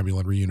Vulcan and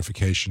Romulan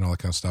reunification, all that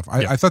kind of stuff.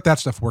 I thought that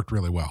stuff worked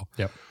really well.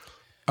 Yep.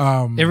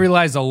 It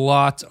relies a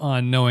lot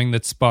on knowing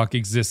that Spock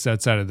exists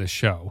outside of the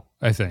show,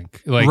 I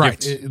think. Like, right.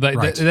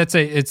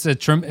 It's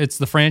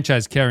the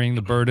franchise carrying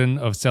the burden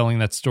of selling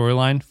that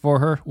storyline for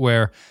her,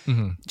 where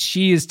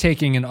she is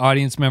taking an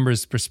audience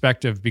member's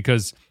perspective,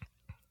 because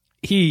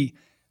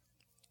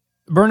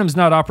Burnham's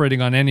not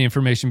operating on any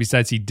information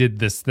besides he did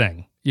this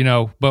thing, you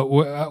know. But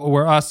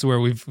we're us, where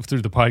we've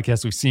through the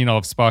podcast we've seen all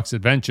of Spock's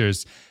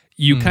adventures.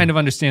 You kind of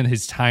understand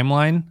his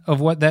timeline of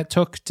what that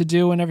took to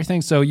do and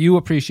everything. So you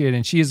appreciate it,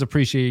 and she is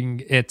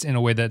appreciating it in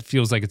a way that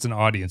feels like it's an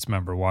audience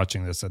member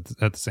watching this at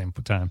the same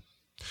time.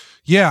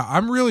 Yeah,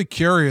 I'm really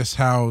curious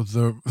how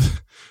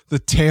the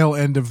tail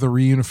end of the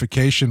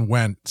reunification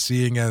went,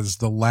 seeing as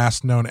the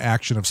last known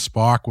action of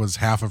Spock was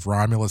half of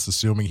Romulus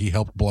assuming he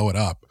helped blow it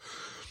up.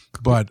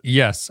 But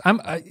yes,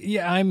 I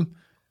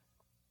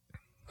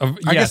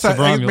guess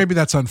maybe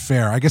that's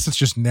unfair. I guess it's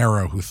just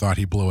Nero who thought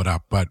he blew it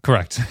up, but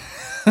correct.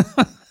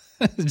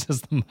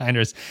 Just the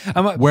miners.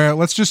 Where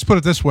let's just put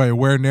it this way: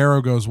 where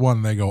Nero goes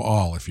one, they go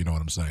all. If you know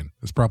what I'm saying,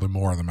 there's probably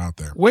more of them out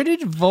there. Where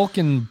did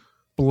Vulcan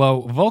blow?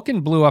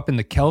 Vulcan blew up in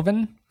the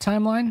Kelvin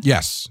timeline.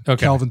 Yes,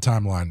 okay. Kelvin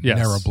timeline. Yes.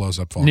 Nero blows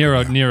up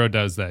Vulcan. Nero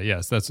does that.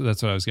 Yes, that's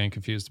what I was getting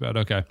confused about.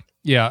 Okay,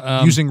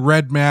 yeah, using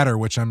red matter,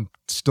 which I'm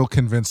still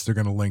convinced they're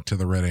going to link to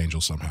the Red Angel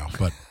somehow.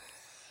 But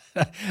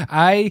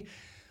I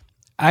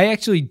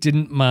actually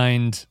didn't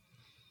mind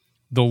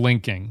the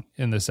linking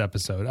in this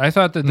episode. I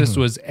thought that this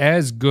was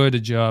as good a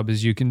job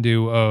as you can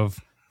do of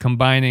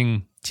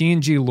combining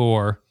TNG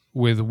lore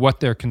with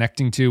what they're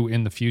connecting to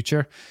in the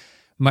future.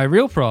 My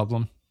real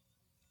problem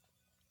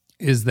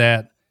is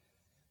that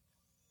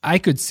I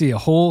could see a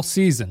whole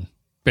season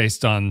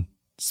based on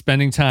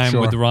spending time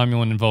with the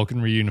Romulan and Vulcan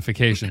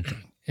reunification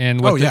thing.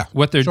 And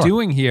what they're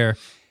doing here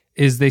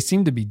is they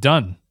seem to be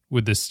done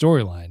with this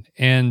storyline.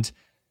 And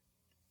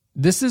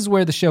this is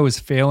where the show is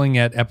failing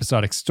at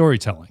episodic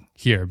storytelling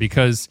here,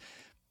 because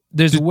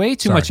there's way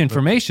too much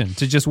information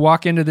to just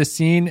walk into this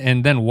scene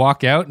and then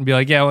walk out and be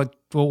like, yeah,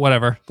 well,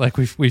 whatever. Like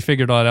we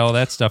figured out all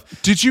that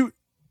stuff. Did you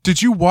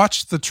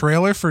watch the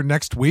trailer for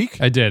next week?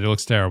 I did. It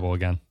looks terrible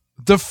again.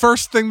 The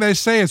first thing they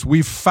say is,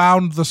 we've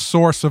found the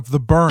source of the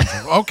burn.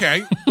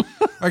 Okay.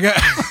 Okay.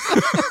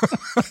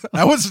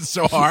 That wasn't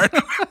so hard.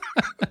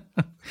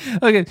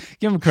 Okay,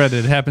 give them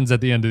credit. It happens at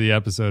the end of the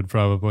episode,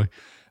 probably.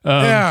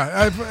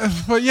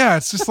 But yeah,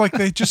 it's just like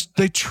they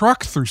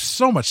truck through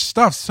so much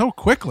stuff so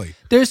quickly.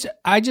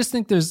 I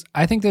think there's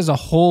a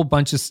whole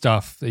bunch of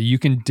stuff that you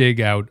can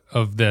dig out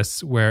of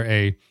this,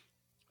 where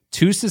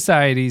two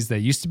societies that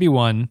used to be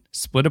one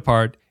split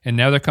apart, and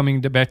now they're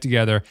coming back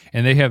together,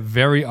 and they have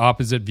very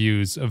opposite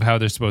views of how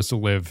they're supposed to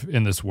live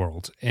in this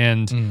world.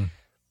 And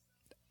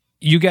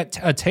you get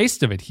a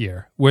taste of it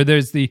here, where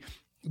there's the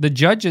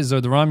judges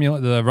or the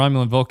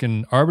Romulan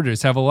Vulcan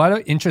arbiters have a lot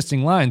of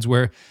interesting lines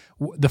where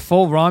the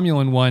full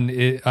Romulan one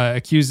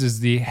accuses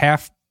the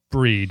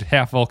half-breed,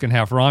 half Vulcan,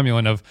 half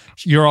Romulan of,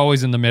 you're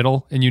always in the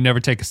middle and you never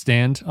take a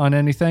stand on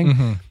anything.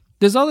 Mm-hmm.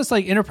 There's all this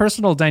like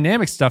interpersonal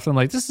dynamic stuff. I'm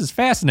like, this is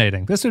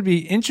fascinating. This would be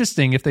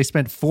interesting if they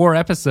spent 4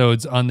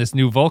 episodes on this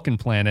new Vulcan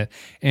planet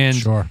and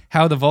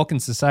how the Vulcan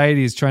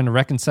society is trying to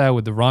reconcile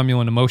with the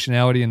Romulan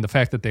emotionality and the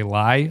fact that they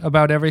lie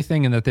about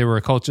everything, and that they were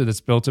a culture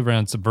that's built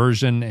around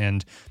subversion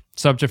and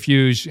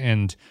subterfuge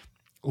and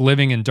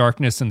living in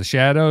darkness and the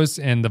shadows,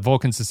 and the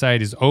Vulcan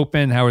society is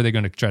open. How are they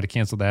going to try to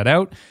cancel that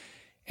out?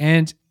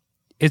 And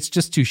it's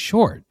just too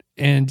short.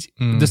 And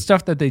the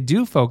stuff that they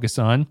do focus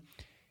on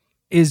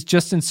is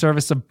just in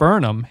service of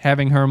Burnham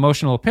having her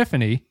emotional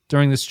epiphany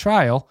during this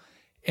trial,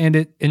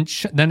 and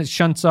then it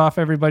shunts off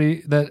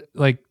everybody that,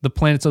 like, the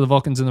planets of the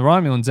Vulcans and the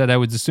Romulans that I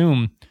would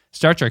assume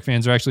Star Trek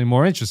fans are actually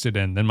more interested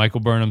in than Michael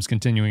Burnham's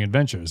continuing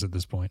adventures at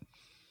this point.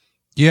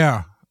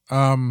 Yeah.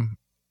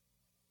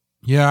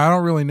 Yeah, I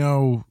don't really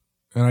know,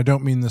 and I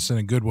don't mean this in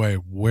a good way,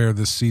 where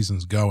this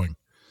season's going.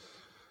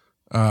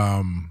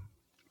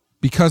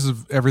 Because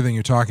of everything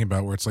you're talking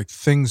about, where it's like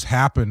things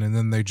happen and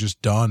then they're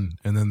just done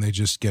and then they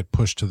just get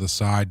pushed to the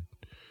side.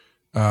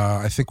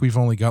 I think we've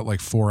only got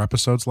like 4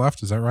 episodes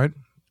left. Is that right?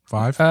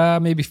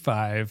 5? Maybe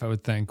 5, I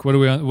would think. What are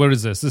we on? What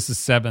is this? This is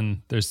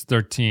 7. There's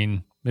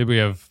 13. Maybe we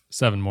have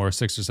 7 more,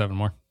 6 or 7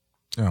 more.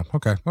 Oh,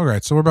 okay. All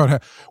right. So we're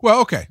about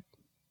okay.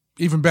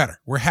 Even better.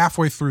 We're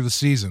halfway through the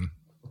season.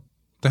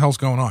 What the hell's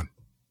going on?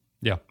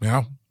 Yeah. You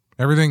know,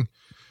 everything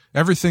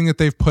that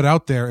they've put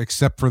out there,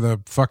 except for the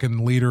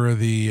fucking leader of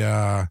the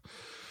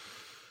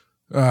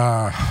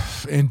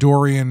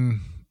Andorian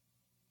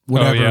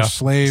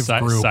slave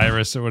group,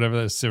 Cyrus or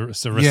whatever,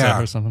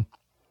 Sarissa or something.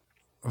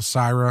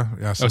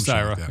 Osira, yeah,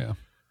 Osira, like that.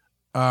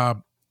 Yeah.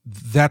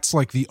 That's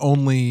like the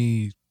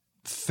only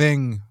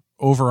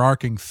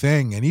overarching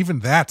thing, and even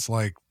that's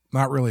like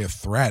not really a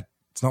threat.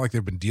 It's not like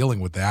they've been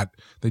dealing with that.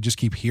 They just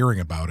keep hearing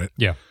about it.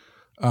 Yeah.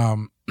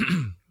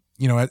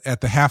 You know,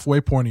 at the halfway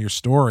point of your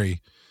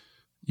story,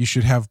 you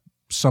should have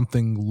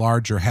something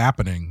larger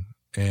happening,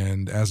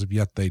 and as of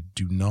yet, they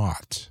do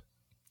not.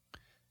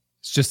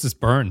 It's just this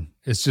burn.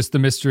 It's just the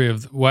mystery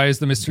of why is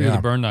the mystery of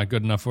the burn not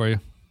good enough for you?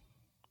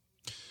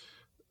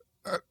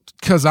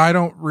 Because I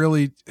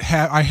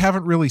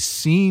haven't really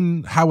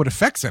seen how it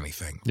affects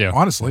anything. Yeah,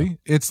 honestly,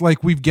 it's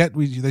like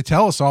they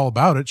tell us all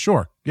about it.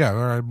 Sure, yeah,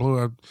 all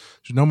right,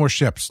 no more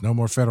ships, no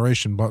more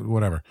Federation, but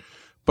whatever.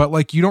 But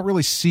like, you don't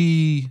really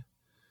see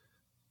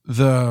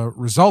the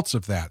results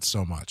of that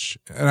so much.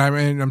 And I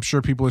mean, I'm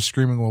sure people are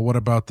screaming, well, what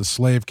about the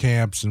slave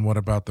camps, and what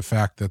about the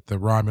fact that the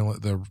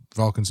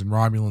Vulcans and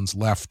Romulans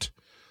left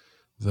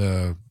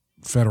the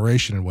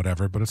Federation and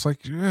whatever? But it's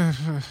like,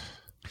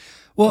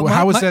 well,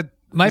 how is that?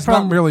 My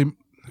problem really.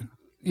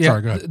 Yeah.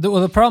 Sorry, go ahead.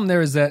 The problem there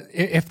is that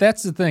if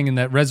that's the thing, and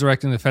that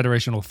resurrecting the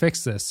Federation will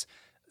fix this,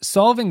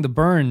 solving the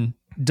burn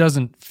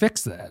doesn't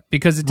fix that,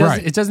 because it doesn't.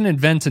 Right. It doesn't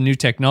invent a new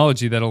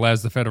technology that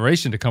allows the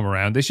Federation to come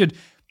around. They should.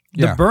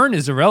 The burn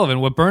is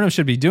irrelevant. What Burnham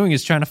should be doing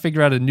is trying to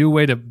figure out a new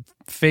way to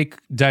fake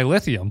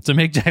dilithium, to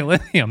make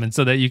dilithium, and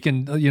so that you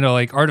can,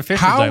 like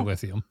artificial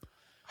dilithium.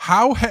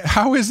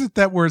 How is it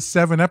that we're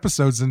 7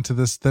 episodes into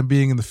this, them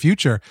being in the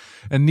future,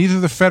 and neither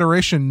the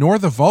Federation nor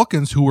the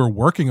Vulcans, who are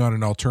working on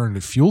an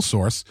alternative fuel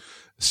source,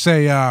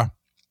 say, can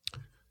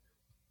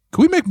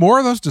we make more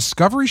of those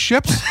Discovery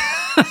ships?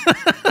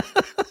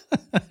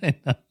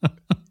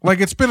 Like,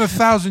 it's been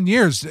 1,000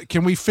 years.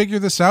 Can we figure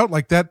this out?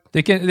 Like that?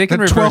 They can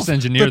reverse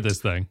engineer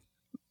this thing.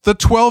 The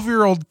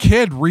 12-year-old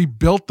kid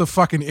rebuilt the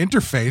fucking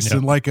interface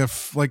in like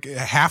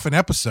half an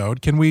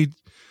episode. Can we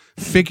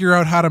figure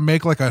out how to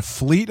make like a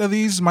fleet of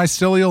these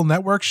mycelial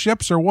network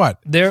ships, or what?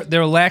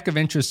 Their lack of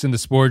interest in the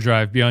spore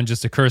drive beyond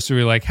just a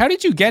cursory, like, how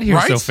did you get here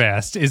so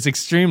fast, is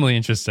extremely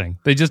interesting.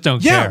 They just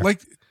don't care. Yeah,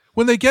 like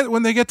when they get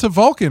to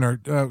Vulcan or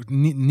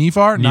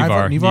Nivar.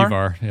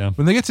 Yeah.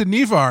 When they get to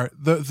Nivar,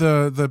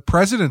 the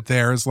president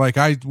there is like,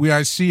 I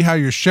see how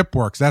your ship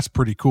works. That's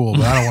pretty cool,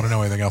 but I don't want to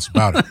know anything else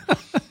about it.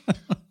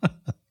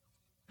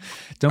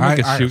 Don't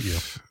make us shoot you.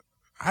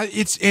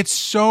 It's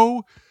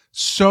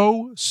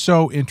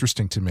so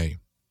interesting to me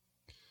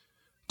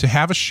to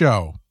have a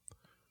show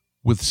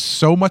with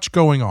so much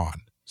going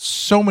on,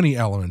 so many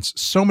elements,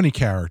 so many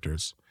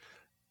characters,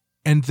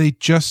 and they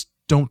just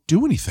don't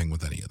do anything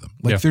with any of them.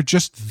 Like, they're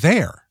just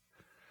there.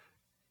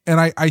 And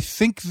I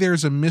think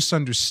there's a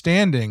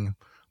misunderstanding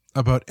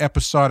about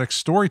episodic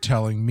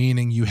storytelling,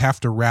 meaning you have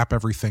to wrap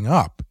everything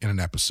up in an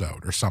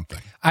episode or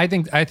something. I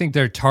think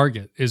their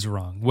target is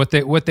wrong. What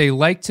they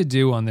like to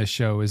do on this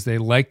show is they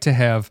like to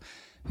have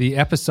the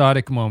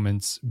episodic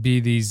moments be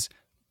these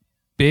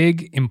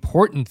big,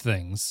 important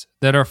things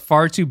that are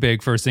far too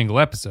big for a single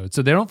episode.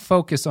 So they don't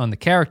focus on the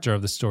character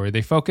of the story.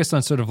 They focus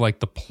on sort of like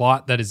the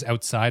plot that is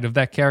outside of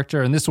that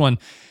character. And this one,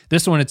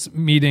 it's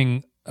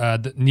meeting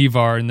the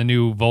Nivar and the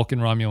new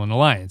Vulcan-Romulan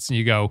alliance. And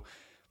you go,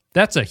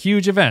 that's a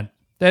huge event.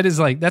 That is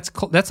like,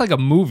 that's like a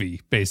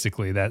movie,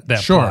 basically, that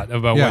Sure. plot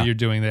about Yeah. what you're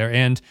doing there.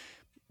 And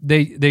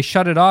they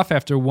shut it off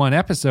after one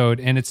episode,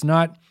 and it's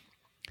not...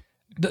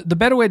 The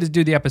better way to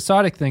do the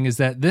episodic thing is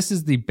that this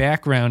is the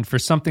background for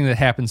something that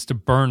happens to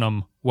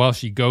Burnham while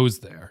she goes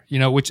there,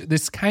 which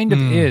this kind of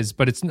is,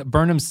 but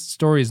Burnham's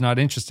story is not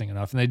interesting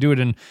enough. And they do it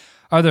in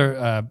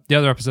the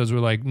other episodes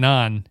where like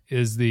Nan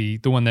is the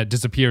one that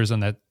disappears on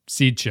that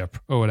seed ship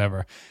or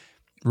whatever.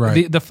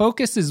 Right. The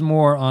focus is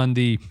more on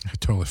I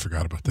totally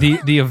forgot about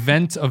that. the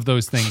event of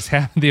those things,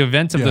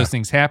 those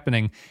things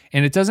happening,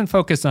 and it doesn't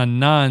focus on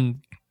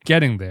Nan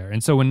getting there.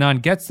 And so when Nan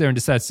gets there and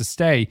decides to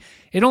stay,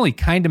 it only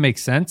kind of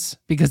makes sense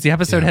because the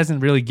episode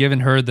hasn't really given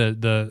her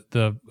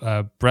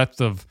the breadth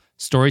of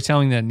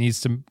storytelling that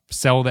needs to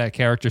sell that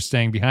character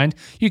staying behind.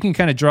 You can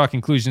kind of draw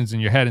conclusions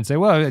in your head and say,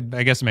 well,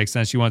 I guess it makes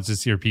sense. She wants to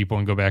see her people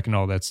and go back and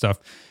all that stuff.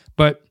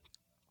 But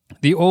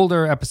the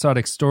older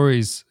episodic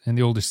stories and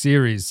the older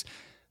series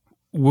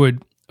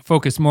would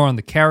focus more on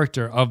the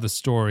character of the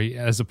story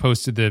as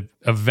opposed to the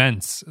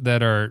events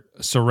that are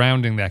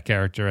surrounding that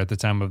character at the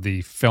time of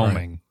the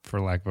filming, for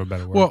lack of a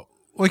better word. Well,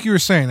 like you were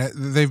saying,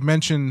 they've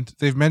mentioned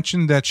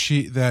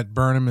that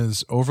Burnham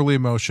is overly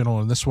emotional.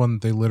 In this one,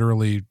 they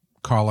literally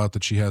call out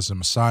that she has a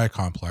messiah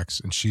complex,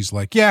 and she's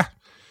like, "Yeah,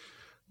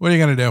 what are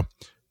you gonna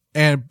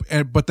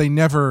do?" But they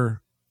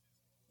never,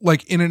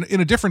 like in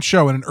a different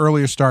show, in an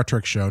earlier Star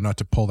Trek show, not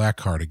to pull that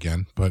card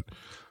again, but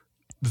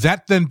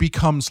that then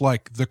becomes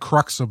like the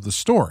crux of the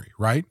story,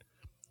 right?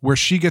 Where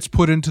she gets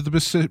put into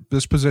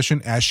this position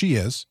as she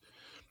is,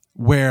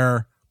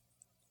 where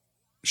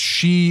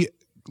she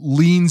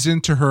leans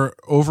into her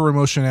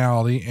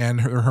over-emotionality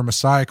and her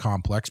messiah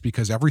complex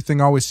because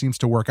everything always seems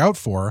to work out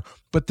for her,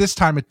 but this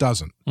time it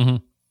doesn't. Mm-hmm.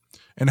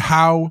 And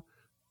how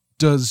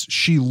does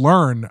she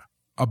learn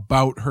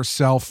about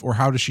herself, or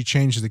how does she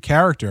change the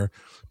character?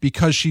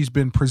 Because she's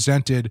been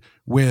presented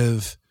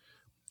with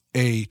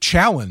a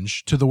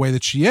challenge to the way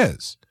that she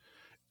is,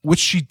 which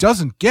she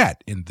doesn't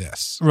get in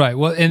this. Right.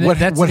 Well, and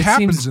what it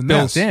happens seems in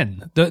built this?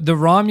 in. The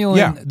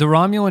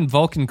Romulan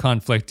Vulcan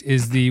conflict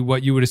is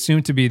what you would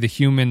assume to be the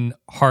human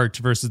heart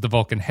versus the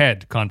Vulcan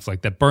head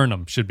conflict that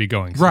Burnham should be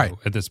going through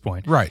at this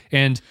point. Right.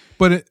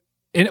 But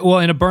in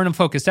a Burnham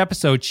focused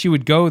episode, she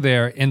would go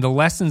there, and the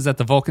lessons that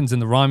the Vulcans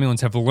and the Romulans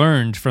have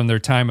learned from their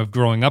time of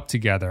growing up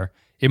together,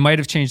 it might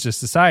have changed the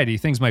society.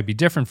 Things might be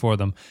different for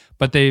them,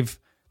 but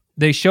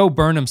they show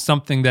Burnham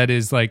something that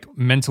is like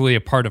mentally a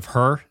part of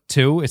her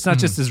too. It's not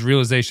just this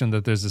realization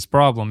that there's this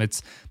problem.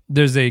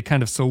 There's a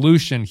kind of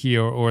solution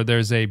here, or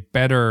there's a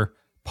better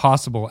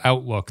possible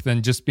outlook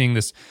than just being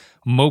this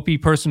mopey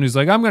person who's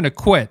like, I'm going to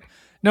quit.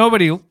 I'm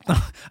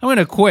going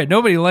to quit.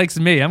 Nobody likes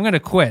me. I'm going to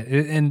quit.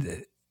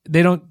 And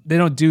they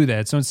don't do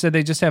that. So instead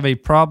they just have a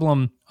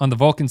problem on the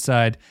Vulcan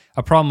side,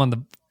 a problem on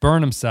the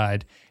Burnham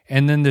side.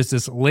 And then there's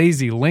this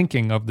lazy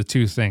linking of the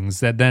two things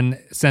that then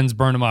sends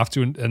Burnham off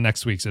to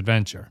next week's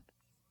adventure.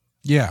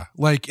 Yeah,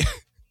 like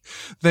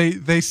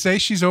they say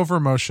she's over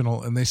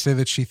emotional, and they say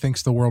that she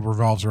thinks the world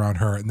revolves around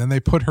her, and then they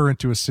put her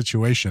into a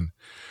situation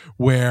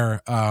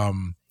where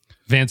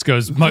Vance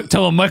goes,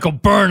 "Tell him Michael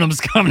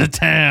Burnham's coming to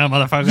town,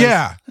 motherfucker."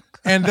 Yeah.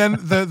 And then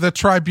the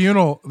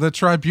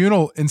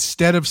tribunal,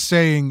 instead of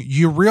saying,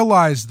 you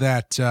realize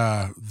that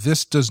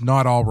this does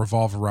not all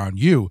revolve around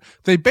you,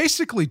 they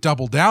basically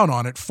double down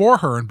on it for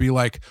her and be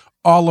like,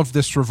 all of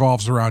this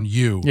revolves around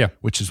you,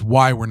 which is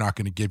why we're not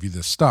going to give you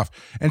this stuff.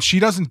 And she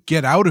doesn't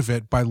get out of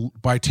it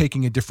by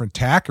taking a different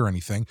tack or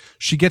anything.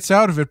 She gets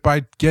out of it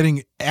by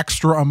getting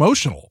extra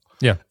emotional.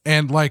 Yeah.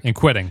 And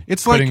quitting.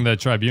 It's quitting the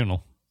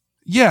tribunal.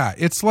 Yeah.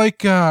 It's like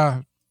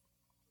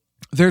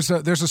there's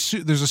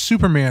a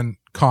Superman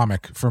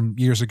comic from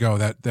years ago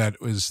that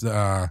was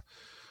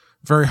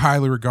very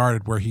highly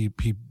regarded, where he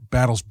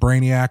battles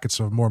Brainiac. It's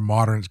a more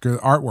modern, it's good.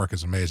 Artwork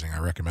is amazing. I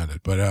recommend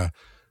it. But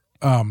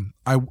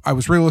I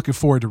was really looking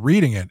forward to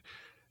reading it,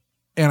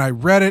 and I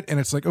read it,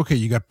 and it's like, okay,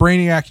 you got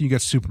Brainiac and you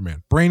got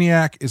Superman.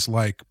 Brainiac is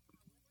like,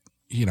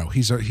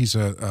 he's a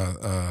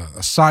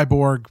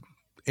cyborg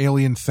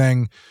alien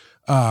thing,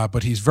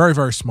 but he's very,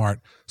 very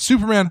smart.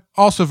 Superman,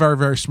 also very,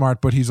 very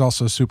smart, but he's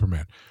also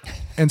Superman.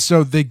 And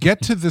so they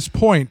get to this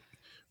point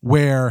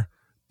where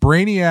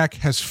Brainiac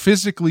has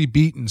physically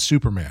beaten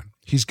Superman.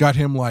 He's got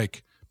him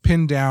like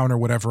pinned down or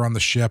whatever on the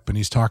ship, and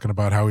he's talking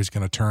about how he's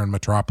going to turn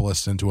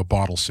Metropolis into a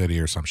bottle city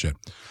or some shit.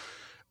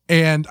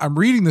 And I'm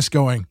reading this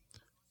going,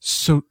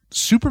 so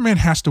Superman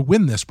has to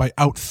win this by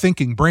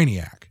outthinking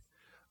Brainiac.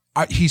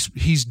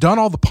 He's done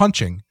all the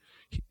punching.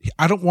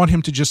 I don't want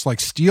him to just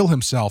like steel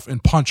himself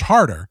and punch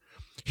harder.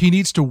 He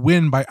needs to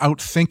win by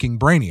outthinking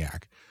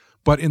Brainiac.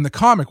 But in the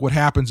comic, what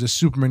happens is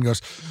Superman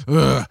goes,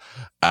 ugh,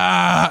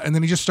 and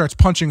then he just starts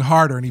punching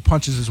harder, and he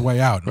punches his way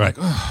out. Right.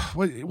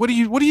 Like, what are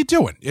you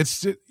doing?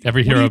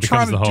 Every hero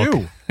becomes the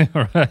Hulk.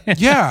 Right.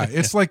 Yeah.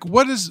 It's like,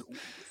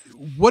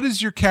 what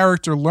is your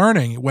character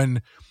learning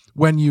when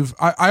you've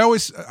what I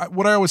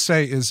always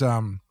say is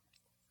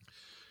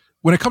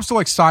when it comes to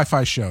like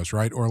sci-fi shows,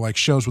 right, or like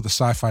shows with a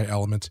sci-fi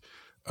element,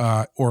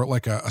 or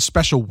like a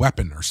special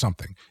weapon or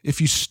something, if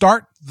you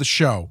start the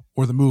show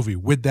or the movie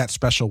with that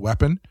special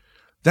weapon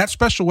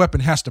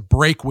has to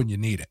break when you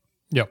need it.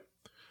 Yep.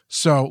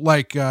 So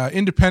like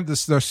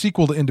the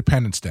sequel to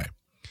Independence Day.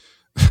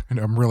 And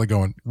I'm really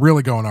going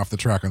off the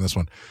track on this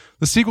one.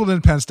 The sequel to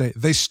Independence Day,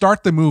 they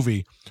start the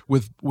movie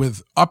with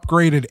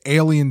upgraded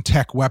alien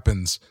tech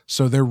weapons,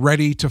 so they're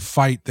ready to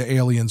fight the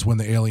aliens when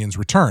the aliens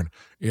return.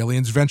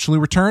 Aliens eventually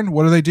return.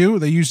 What do?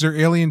 They use their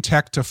alien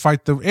tech to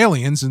fight the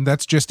aliens, and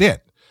that's just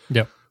it.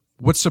 Yep.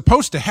 What's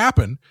supposed to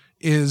happen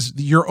is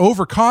your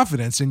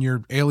overconfidence in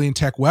your alien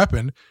tech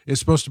weapon is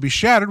supposed to be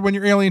shattered when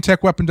your alien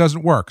tech weapon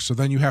doesn't work. So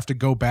then you have to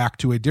go back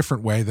to a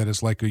different way that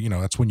is like,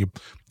 that's when you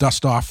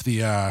dust off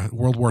the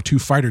World War II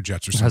fighter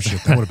jets or some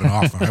shit. That would have been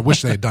awesome. I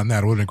wish they had done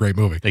that. It would have been a great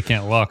movie. They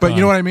can't lock But on.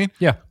 you know what I mean?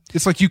 Yeah.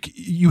 It's like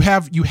you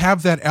have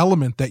that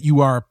element that you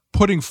are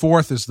putting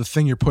forth as the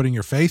thing you're putting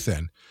your faith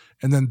in.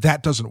 And then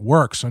that doesn't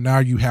work. So now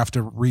you have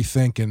to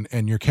rethink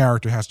and your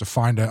character has to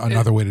find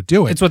another way to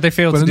do it. It's what they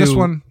failed to do. This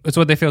one, it's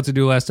what they failed to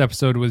do last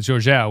episode with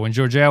Georgiou. When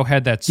Georgiou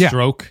had that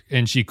stroke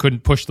and she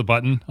couldn't push the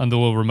button on the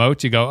little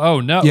remote, you go, oh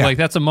no, like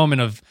that's a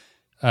moment of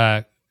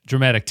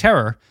dramatic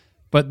terror.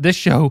 But this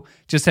show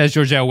just has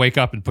Georgiou wake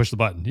up and push the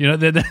button.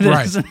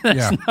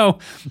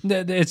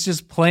 It's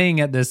just playing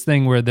at this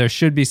thing where there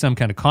should be some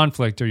kind of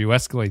conflict or you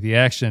escalate the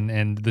action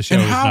and the show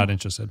is not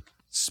interested.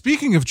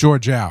 Speaking of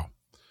Georgiou,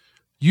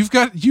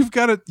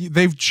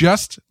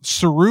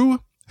 Saru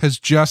has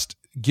just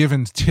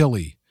given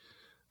Tilly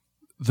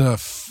the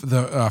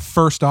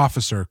first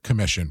officer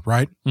commission,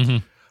 right? Mm-hmm.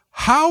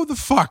 How the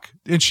fuck?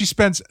 And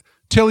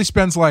Tilly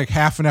spends like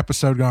half an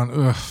episode going,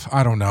 ugh,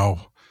 I don't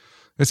know.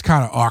 It's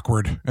kind of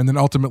awkward. And then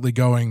ultimately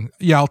going,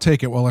 yeah, I'll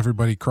take it while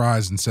everybody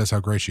cries and says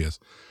how great she is.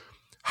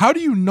 How do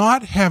you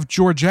not have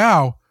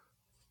Georgiou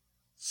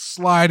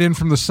slide in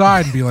from the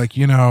side and be like,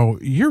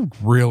 you're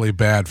really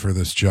bad for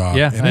this job.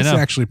 Yeah, and it's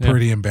actually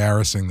pretty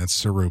embarrassing that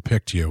Saru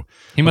picked you.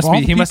 He must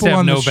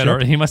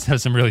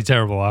have some really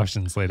terrible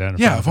options laid out.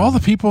 Yeah, of all the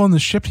people on the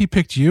ship, he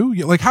picked you.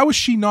 Like, how is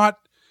she not?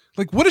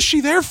 Like, what is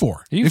she there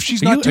for if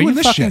she's not doing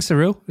this shit?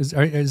 Saru? Is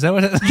that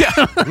what?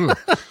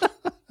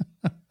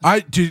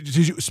 Yeah. Did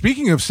you?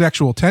 Speaking of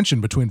sexual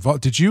tension between,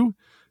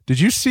 did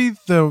you see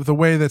the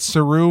way that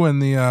Saru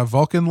and the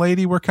Vulcan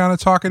lady were kind of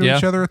talking to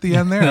each other at the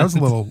end there? That was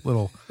a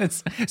little.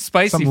 It's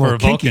spicy for a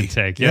Vulcan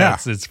take. Yeah.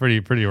 It's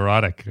pretty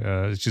erotic.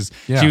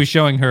 She was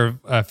showing her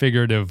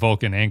figurative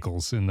Vulcan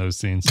ankles in those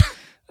scenes.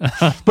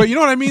 But you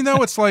know what I mean,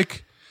 though? It's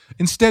like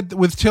instead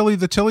with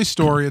the Tilly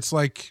story, it's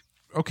like,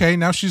 okay,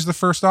 now she's the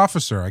first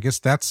officer. I guess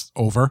that's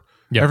over.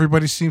 Yep.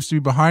 Everybody seems to be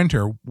behind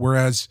her,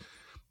 whereas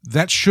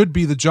that should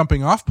be the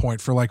jumping off point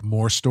for like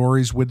more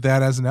stories with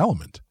that as an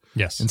element.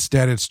 Yes.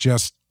 Instead, it's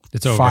just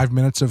 5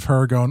 minutes of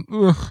her going,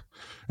 ugh,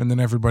 and then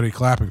everybody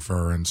clapping for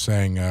her and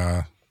saying,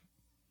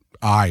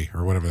 I,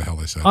 or whatever the hell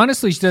they said.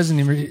 Honestly, she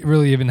doesn't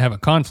really even have a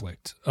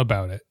conflict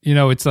about it.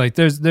 It's like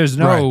there's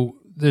no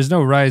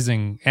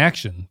rising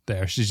action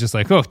there. She's just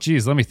like, oh,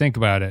 geez, let me think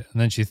about it.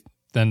 And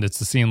then it's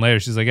the scene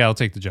later. She's like, yeah, I'll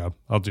take the job.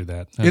 I'll do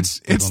that. And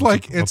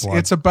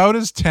it's about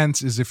as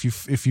tense as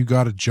if you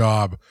got a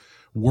job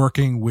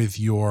working with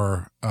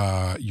your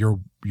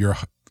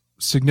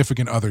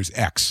significant other's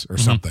ex or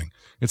something.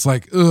 It's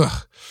like,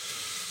 ugh,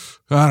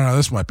 I don't know,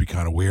 this might be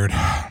kind of weird.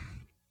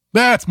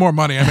 That's more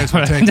money I may as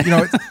well take.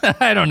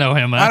 I don't know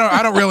him.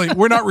 I don't really.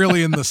 We're not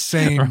really in the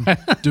same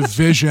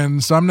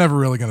division, so I'm never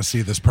really going to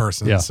see this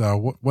person. Yeah.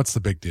 So what's the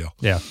big deal?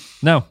 Yeah.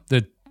 No,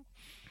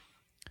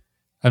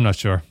 I'm not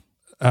sure.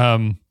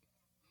 I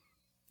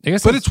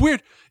guess, but it's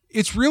weird.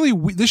 It's really,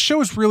 this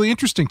show is really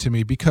interesting to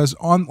me because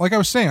like I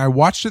was saying, I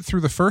watched it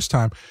through the first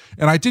time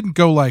and I didn't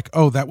go like,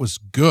 oh, that was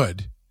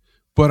good,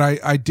 but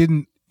I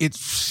didn't. It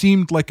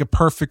seemed like a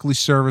perfectly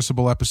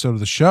serviceable episode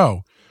of the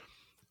show.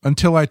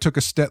 Until I took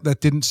a step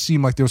that didn't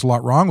seem like there was a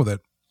lot wrong with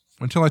it.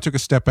 Until I took a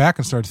step back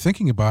and started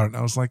thinking about it, and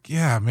I was like,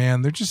 "Yeah,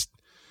 man, this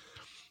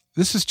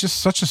is just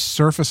such a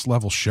surface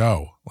level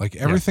show. Like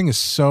everything is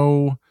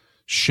so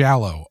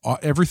shallow.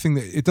 Everything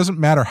it doesn't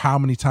matter how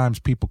many times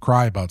people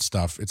cry about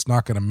stuff. It's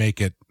not going to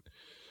make it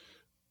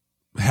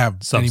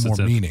have any more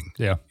meaning."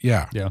 Yeah.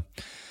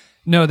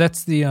 No,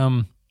 that's the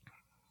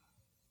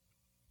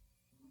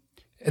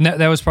And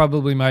that was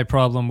probably my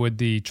problem with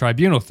the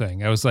tribunal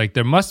thing. I was like,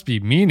 there must be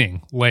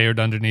meaning layered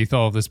underneath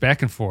all of this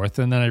back and forth.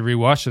 And then I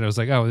rewatched it. I was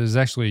like, oh, there's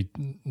actually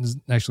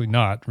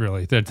not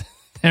really. They're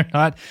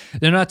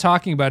not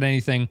talking about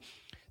anything.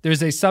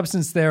 There's a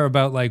substance there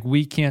about like,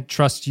 we can't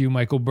trust you,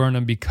 Michael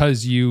Burnham,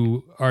 because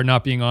you are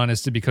not being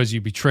honest and because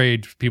you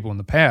betrayed people in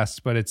the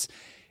past. But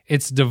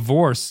it's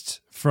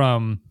divorced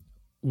from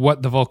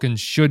what the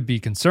Vulcans should be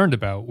concerned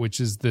about, which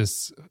is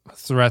this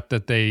threat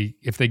that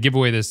if they give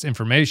away this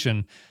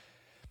information.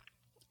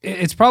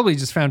 It's probably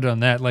just founded on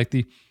that. Like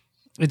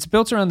it's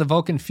built around the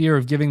Vulcan fear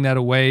of giving that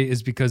away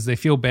is because they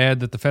feel bad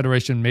that the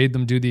Federation made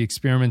them do the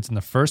experiment in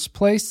the first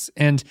place.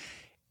 And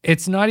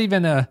it's not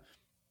even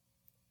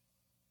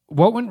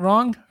what went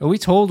wrong? Are we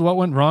told what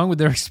went wrong with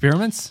their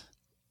experiments?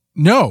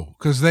 No,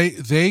 because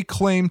they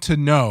claim to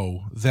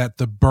know that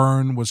the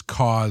burn was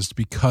caused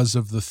because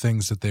of the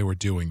things that they were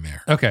doing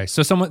there. Okay,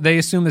 so they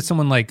assume that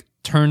someone like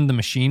turned the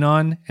machine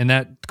on and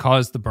that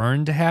caused the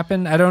burn to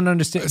happen. I don't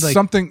understand. Like,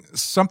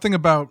 something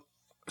about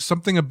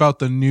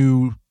the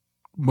new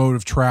mode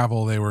of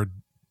travel they were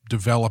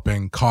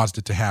developing caused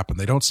it to happen.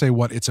 They don't say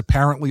what. It's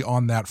apparently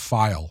on that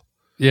file.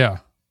 Yeah,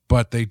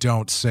 but they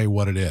don't say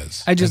what it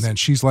is. and then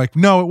she's like,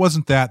 "No, it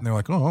wasn't that," and they're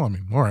like, "Oh, I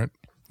mean, all right."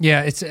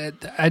 Yeah, it's.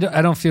 I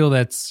don't feel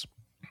that's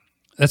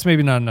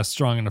maybe not enough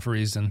strong enough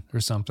reason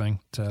or something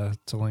to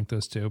link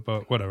those two,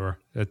 but whatever.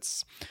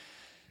 It's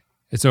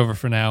over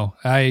for now.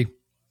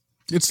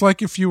 It's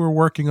like if you were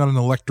working on an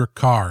electric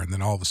car and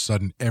then all of a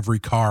sudden every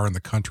car in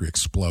the country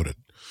exploded.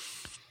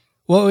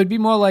 Well, it would be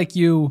more like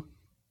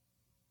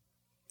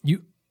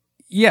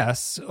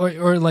yes,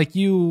 or like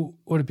you.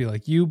 What would it be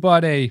like? You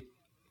bought a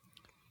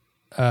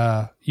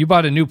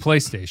new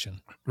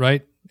PlayStation,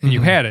 right? And you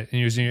had it, and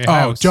you was in your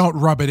house. Oh, don't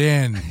rub it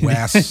in,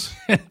 Wes.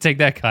 Take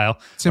that, Kyle.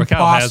 It's impossible.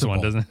 Kyle has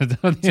one, doesn't it?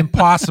 It's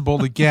impossible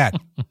to get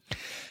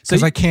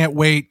because I can't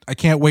wait. I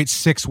can't wait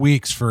 6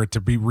 weeks for it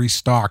to be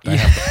restocked. I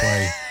have to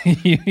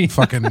play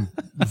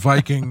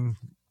fucking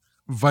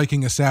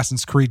Viking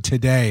Assassin's Creed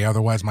today.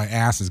 Otherwise, my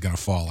ass is going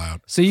to fall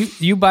out. So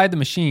you buy the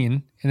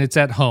machine, and it's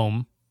at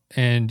home,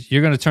 and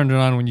you're going to turn it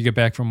on when you get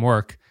back from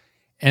work,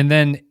 and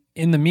then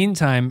in the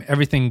meantime,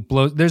 everything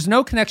blows. There's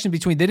no connection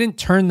between. They didn't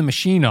turn the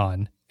machine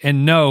on.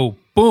 And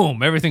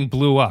boom, everything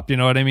blew up. You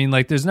know what I mean?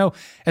 Like there's no,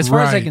 as far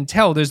as I can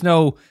tell, there's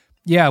no,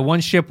 one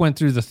ship went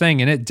through the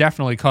thing and it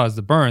definitely caused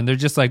the burn. They're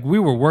just like, we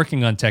were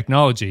working on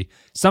technology.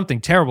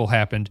 Something terrible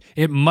happened.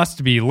 It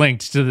must be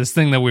linked to this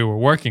thing that we were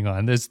working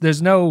on.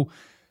 There's no,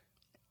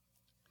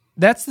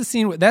 that's the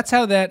scene. That's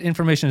how that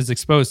information is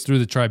exposed through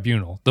the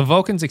tribunal. The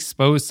Vulcans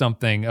exposed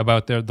something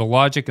about the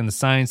logic and the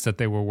science that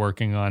they were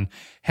working on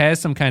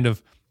has some kind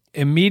of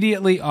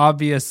immediately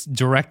obvious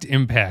direct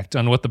impact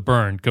on what the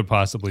burn could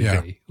possibly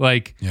be.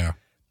 And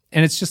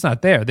it's just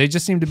not there. They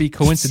just seem to be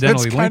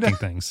coincidentally linking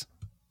things.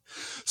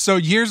 So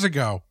years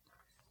ago,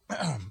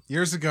 you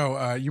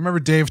remember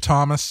Dave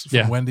Thomas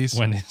from Wendy's?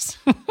 Wendy's.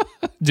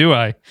 Do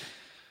I?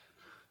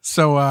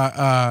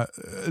 So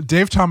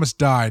Dave Thomas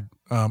died,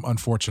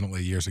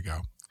 unfortunately, years ago.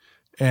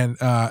 And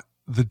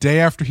the day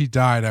after he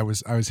died, I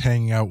was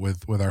hanging out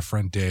with our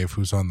friend Dave,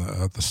 who's on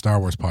the Star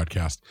Wars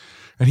podcast,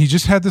 and he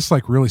just had this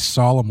like really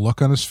solemn look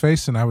on his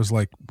face, and I was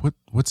like,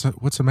 "What's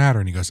the matter?"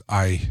 And he goes,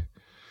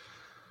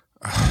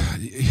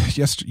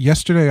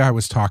 yesterday I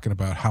was talking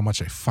about how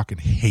much I fucking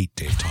hate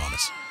Dave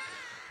Thomas.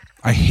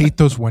 I hate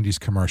those Wendy's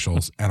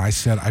commercials, and I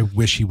said I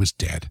wish he was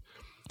dead.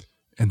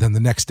 And then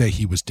the next day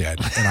he was dead,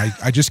 and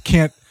I just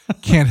can't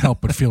help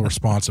but feel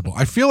responsible.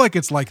 I feel like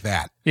it's like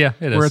that. Yeah,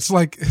 it is. Where it's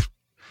like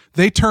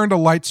they turned a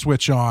light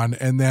switch on,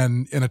 and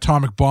then an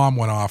atomic bomb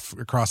went off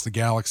across the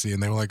galaxy,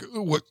 and they were like,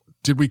 "What?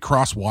 Did we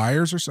cross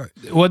wires or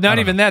something?" Well, not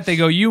even that. They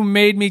go, "You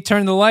made me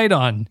turn the light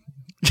on,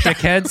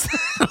 dickheads."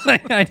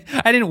 Like,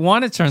 I didn't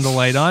want to turn the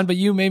light on, but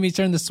you made me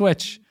turn the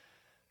switch.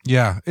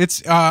 Yeah,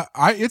 it's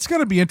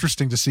going to be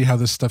interesting to see how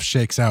this stuff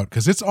shakes out,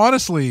 because it's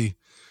honestly,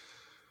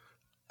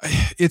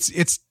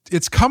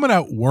 it's coming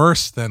out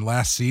worse than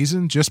last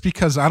season, just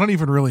because I don't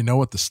even really know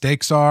what the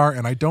stakes are,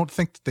 and I don't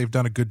think that they've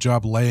done a good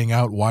job laying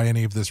out why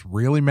any of this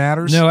really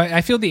matters. No,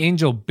 I feel the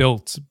Angel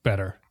built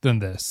better than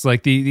this.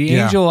 Like the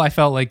Angel, I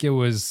felt like it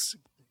was,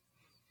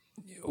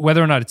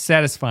 whether or not it's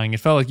satisfying, it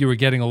felt like you were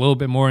getting a little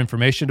bit more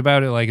information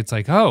about it. Like it's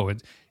like, oh,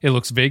 it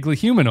looks vaguely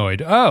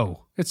humanoid.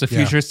 Oh, it's a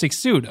futuristic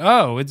suit.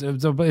 Oh,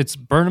 it's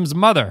Burnham's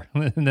mother,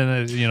 and then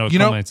it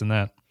culminates in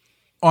that.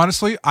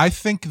 Honestly, I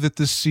think that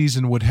this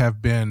season would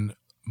have been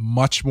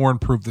much more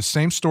improved. The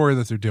same story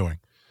that they're doing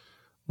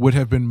would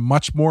have been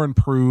much more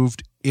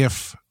improved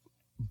if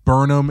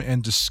Burnham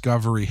and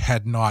Discovery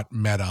had not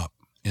met up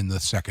in the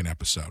second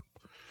episode.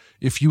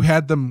 If you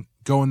had them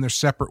go in their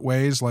separate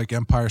ways, like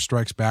Empire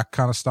Strikes Back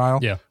kind of style,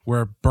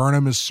 where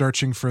Burnham is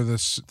searching for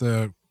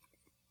the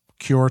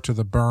cure to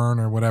the burn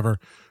or whatever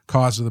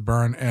cause of the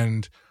burn,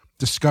 and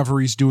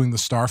Discovery's doing the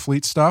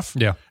Starfleet stuff.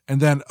 Yeah. And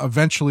then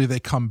eventually they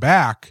come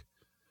back,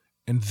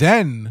 and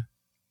then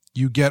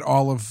you get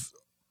all of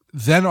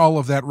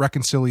that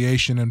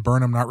reconciliation and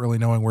Burnham not really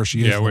knowing where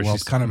she is in the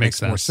world kind of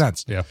makes more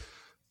sense. Yeah.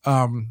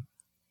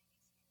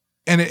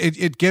 And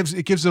it gives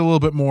it a little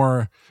bit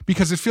more,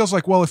 because it feels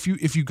like, well, if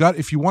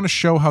you want to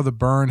show how the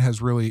burn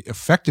has really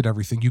affected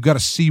everything, you got to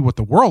see what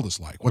the world is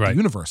like, what the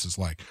universe is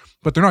like.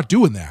 But they're not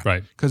doing that,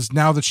 right? Because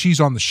now that she's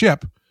on the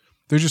ship,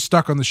 they're just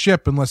stuck on the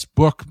ship unless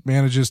Book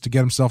manages to get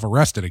himself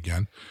arrested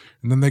again,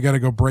 and then they got to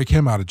go break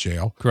him out of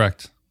jail.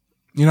 Correct.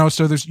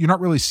 So you're not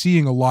really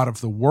seeing a lot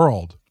of the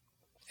world,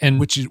 and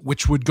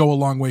which would go a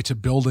long way to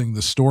building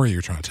the story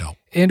you're trying to tell.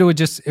 And it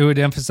would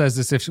emphasize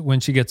this, if when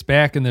she gets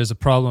back and there's a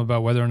problem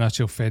about whether or not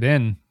she'll fit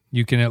in,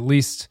 you can at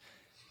least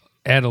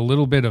add a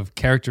little bit of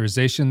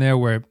characterization there,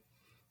 where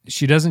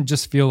she doesn't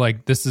just feel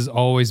like this has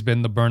always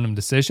been the Burnham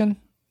decision.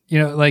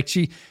 Like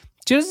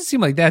she doesn't seem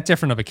like that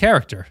different of a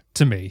character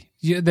to me.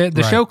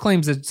 The show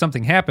claims that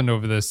something happened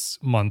over this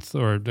month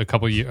or a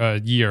couple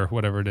year,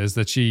 whatever it is,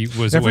 that she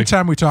was Every away.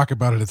 time we talk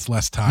about it, it's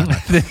less time.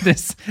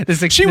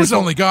 She was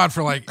only gone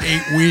for like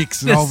 8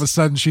 weeks, and all of a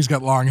sudden she's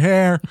got long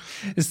hair.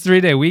 This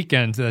 3-day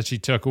weekend that she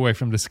took away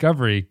from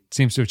Discovery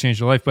seems to have changed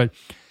her life, but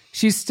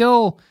she's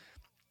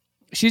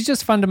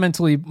just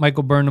fundamentally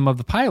Michael Burnham of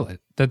the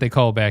pilot that they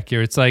call back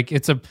here. It's like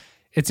it's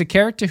a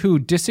character who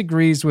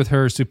disagrees with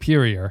her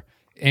superior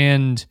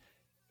and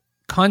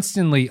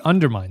constantly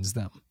undermines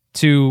them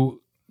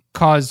to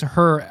cause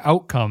her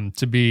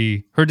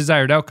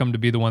desired outcome to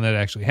be the one that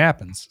actually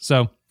happens.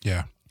 So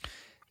yeah,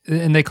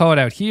 and they call it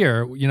out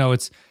here.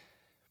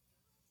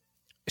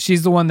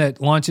 She's the one that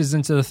launches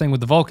into the thing with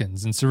the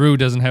Vulcans, and Saru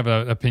doesn't have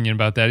an opinion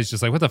about that. He's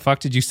just like, "What the fuck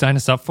did you sign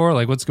us up for?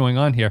 Like, what's going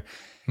on here?"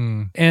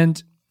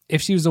 And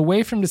if she was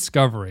away from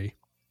Discovery,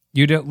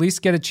 you'd at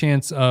least get a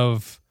chance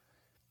of.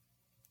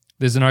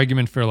 There's an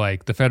argument for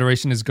like the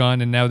Federation is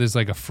gone, and now there's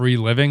like a free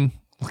living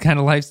kind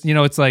of life.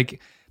 It's like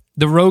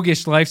the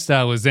roguish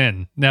lifestyle is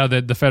in now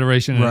that the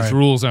Federation and its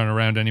rules aren't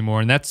around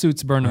anymore, and that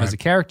suits Burnham as a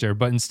character.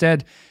 But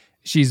instead,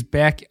 she's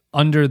back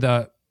under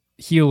the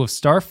heel of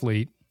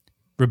Starfleet,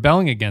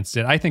 rebelling against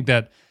it. I think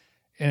that,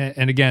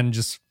 and again,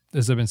 just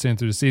as I've been saying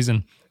through the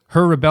season,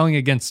 her rebelling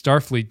against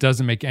Starfleet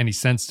doesn't make any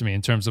sense to me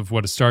in terms of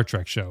what a Star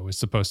Trek show is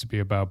supposed to be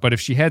about. But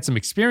if she had some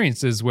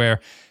experiences where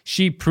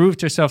she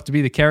proved herself to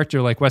be the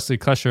character like Wesley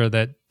Crusher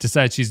that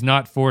decides she's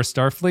not for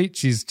Starfleet,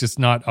 she's just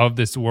not of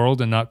this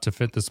world and not to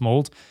fit this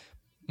mold,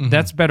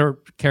 that's better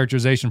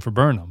characterization for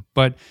Burnham.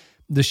 But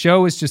the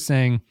show is just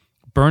saying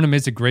Burnham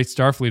is a great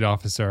Starfleet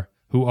officer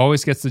who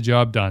always gets the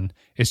job done.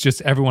 It's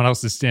just everyone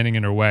else is standing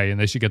in her way, and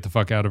they should get the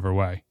fuck out of her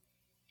way.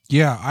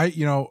 Yeah, I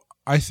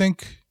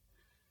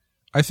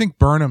think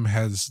Burnham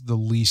has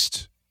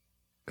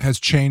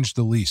changed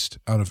the least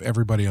out of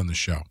everybody on the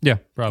show. Yeah,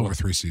 probably. Over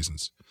 3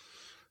 seasons.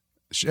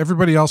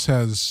 Everybody else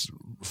has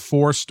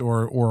forced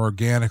or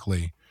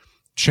organically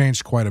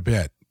changed quite a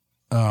bit.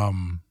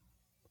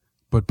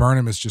 But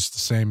Burnham is just the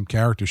same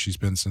character she's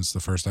been since the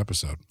first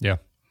episode. Yeah.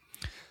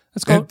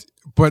 That's cool.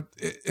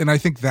 And I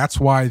think that's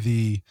why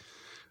the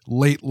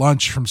late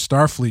lunch from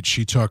Starfleet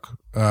she took,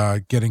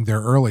 getting there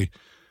early,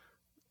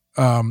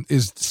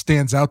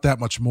 stands out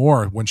that much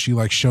more when she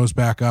like shows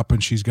back up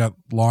and she's got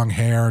long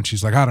hair and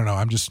she's like, I don't know,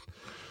 I'm just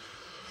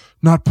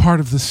not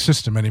part of this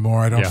system anymore.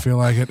 I don't feel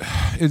like it.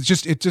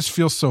 It just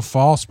feels so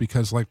false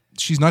because like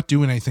she's not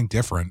doing anything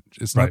different.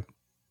 It's not,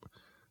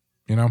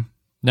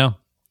 No,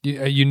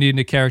 you need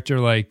a character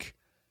like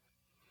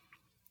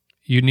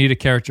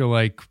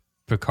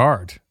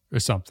Picard or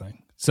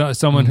something. So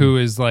someone who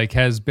is like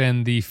has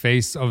been the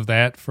face of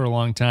that for a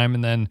long time,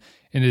 and then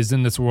it is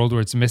in this world where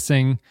it's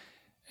missing.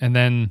 And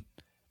then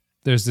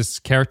there's this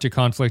character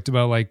conflict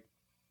about like,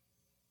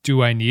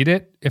 do I need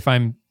it if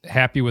I'm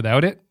happy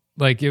without it?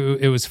 Like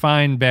it was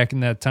fine back in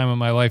that time of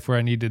my life where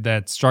I needed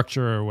that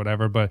structure or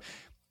whatever, but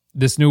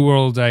this new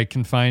world, I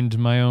can find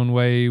my own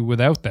way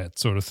without that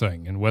sort of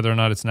thing, and whether or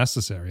not it's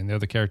necessary. And the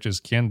other characters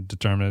can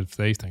determine if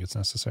they think it's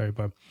necessary.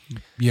 But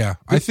yeah,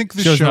 I think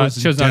the show's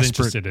not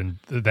interested in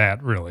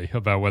that really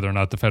about whether or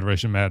not the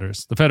Federation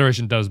matters. The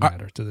Federation does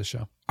matter to the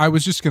show. I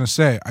was just going to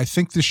say, I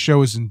think this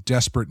show is in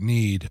desperate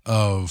need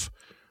of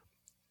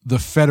the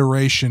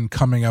Federation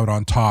coming out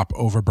on top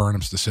over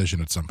Burnham's decision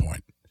at some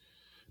point,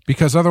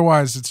 because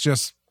otherwise it's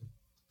just,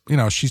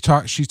 she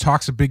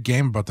talks a big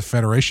game about the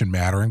Federation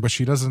mattering, but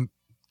she doesn't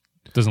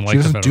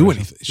do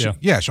anything.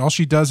 All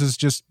she does is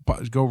just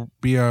go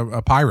be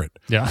a pirate.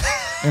 Yeah.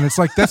 And it's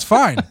like, that's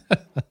fine.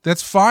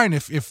 That's fine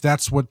if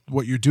that's what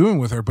you're doing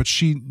with her. But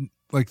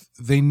I think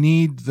they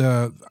need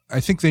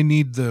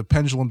the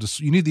pendulum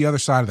you need the other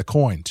side of the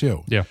coin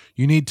too. Yeah.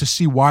 You need to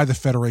see why the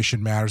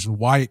Federation matters and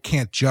why it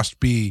can't just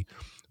be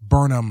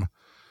Burnham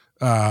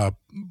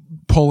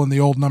pulling the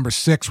old number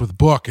 6 with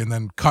Book and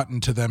then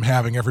cutting to them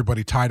having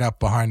everybody tied up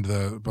behind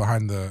the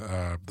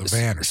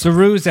van or something.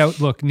 Saru's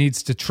outlook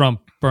needs to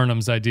trump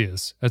Burnham's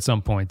ideas at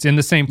some point in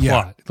the same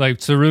plot. Yeah.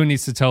 Like Saru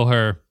needs to tell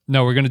her,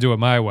 no, we're going to do it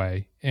my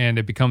way. And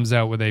it becomes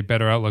out with a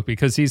better outlook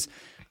because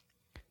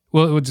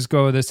we'll just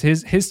go with this.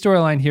 His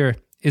storyline here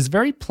is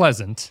very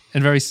pleasant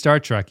and very Star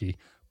Trek-y,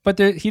 but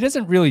he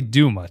doesn't really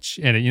do much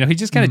in it. He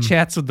just kind of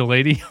chats with the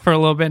lady for a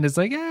little bit and it's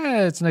like,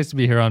 it's nice to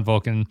be here on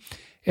Vulcan.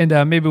 And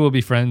maybe we'll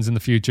be friends in the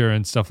future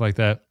and stuff like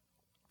that.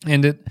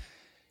 And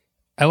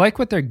I like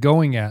what they're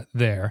going at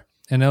there.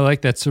 And I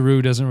like that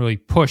Saru doesn't really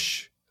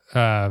push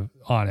on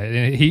it.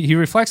 And he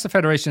reflects the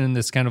Federation in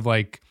this kind of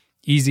like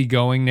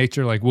easygoing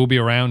nature. Like, we'll be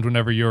around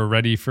whenever you're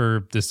ready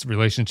for this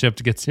relationship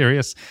to get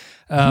serious.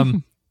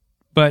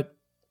 But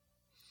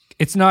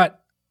it's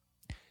not,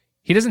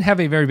 he doesn't have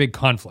a very big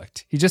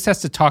conflict. He just has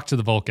to talk to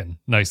the Vulcan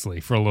nicely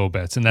for a little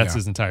bit. And that's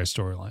his entire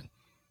storyline.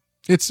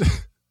 It's...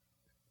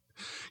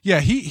 Yeah,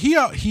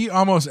 he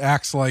almost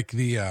acts like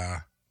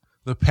the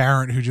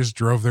parent who just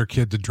drove their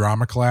kid to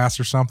drama class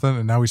or something,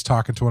 and now he's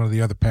talking to one of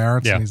the other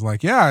parents, and he's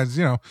like, "Yeah,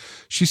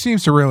 she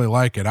seems to really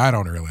like it. I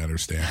don't really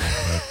understand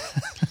it."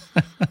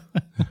 But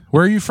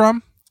where are you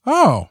from?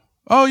 Oh,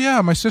 Oh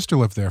yeah, my sister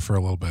lived there for a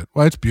little bit.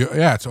 Well, it's beautiful.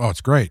 Yeah,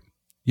 it's great.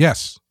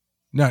 Yes.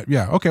 No,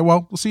 yeah. Okay.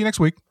 Well, we'll see you next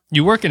week.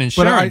 You work in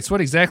insurance. What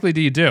exactly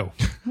do you do?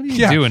 What do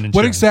you do in insurance?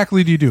 What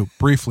exactly do you do?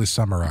 Briefly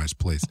summarize,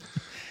 please.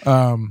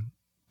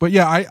 But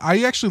yeah,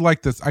 I actually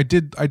like this. I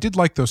did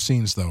like those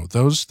scenes though.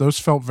 Those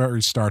felt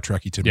very Star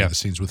Trekky to me. The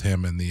scenes with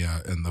him and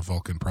the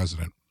Vulcan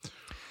president.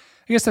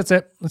 I guess that's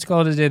it. Let's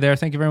call it a day there.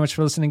 Thank you very much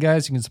for listening,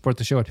 guys. You can support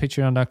the show at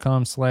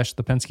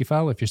patreon.com/thepensky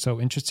File if you're so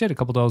interested. A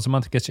couple $2 a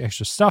month gets you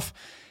extra stuff,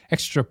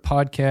 extra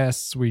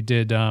podcasts. We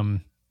did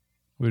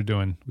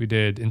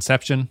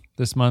Inception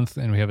this month,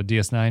 and we have a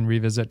DS9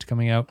 revisit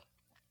coming out.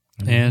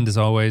 Mm-hmm. And as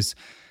always,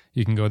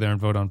 you can go there and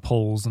vote on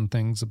polls and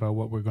things about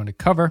what we're going to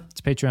cover.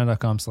 It's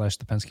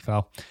patreon.com/thepensky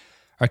File.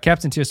 Our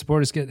Captain Tier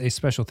supporters get a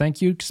special thank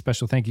you.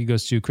 Special thank you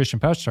goes to Christian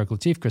Pouch, Tark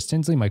Latif, Chris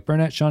Tinsley, Mike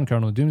Burnett, Sean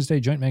Cardinal Doomsday,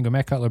 Joint Mango,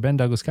 Matt Cutler, Ben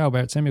Douglas, Kyle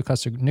Barrett, Samuel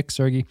Custer, Nick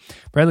Sergi,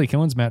 Bradley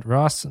Killens, Matt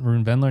Ross,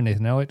 Arun Vendler,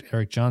 Nathan Elliott,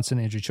 Eric Johnson,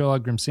 Andrew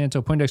Cholog, Grim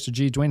Santo, Poindexter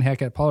G, Dwayne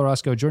Hackett, Paul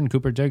Roscoe, Jordan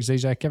Cooper, Derek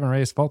Zajac, Kevin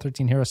Reyes, Vault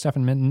 13 Hero,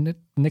 Stefan Minton,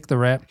 Nick the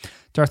Rat,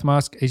 Darth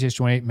Mosk,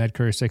 HH28, Mad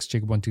Courier 6,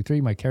 Jacob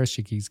 123, Mike Harris,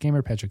 Cheeky's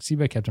Gamer, Patrick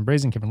Seba, Captain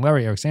Brazen, Kevin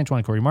Larry, Eric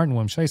Santuan, Corey Martin,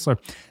 William Scheisler,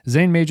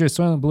 Zane Major,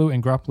 Soylent Blue,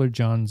 and Groppler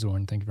John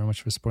Zorn. Thank you very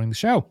much for supporting the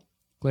show.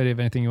 Glad you have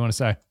anything you want to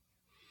say.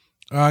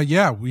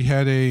 Yeah, we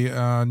had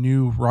a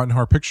new Rotten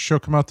Horror Picture Show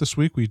come out this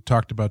week. We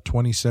talked about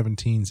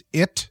 2017's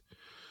It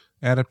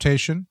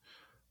adaptation,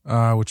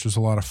 which was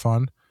a lot of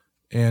fun.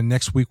 And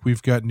next week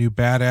we've got new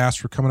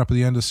Badass. We're coming up at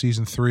the end of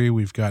season 3.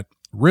 We've got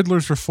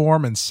Riddler's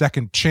Reform and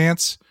Second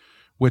Chance,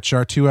 which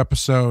are 2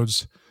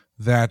 episodes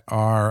that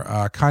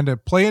are kind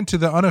of play into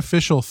the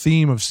unofficial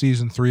theme of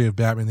season 3 of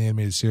Batman the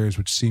Animated Series,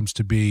 which seems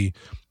to be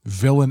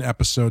villain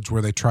episodes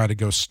where they try to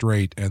go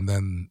straight and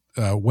then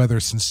whether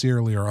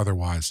sincerely or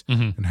otherwise,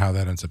 and how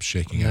that ends up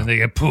shaking out. And they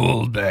get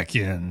pulled back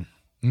in.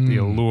 The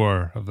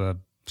allure of the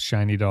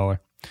shiny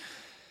dollar.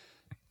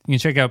 You can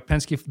check out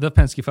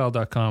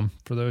thepenskyfile.com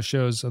for those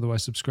shows.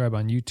 Otherwise, subscribe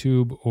on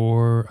YouTube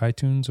or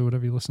iTunes or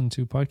whatever you listen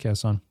to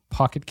podcasts on.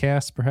 Pocket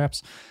Cast,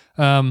 perhaps.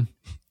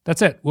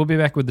 That's it. We'll be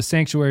back with The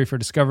Sanctuary for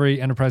Discovery.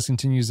 Enterprise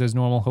continues as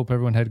normal. Hope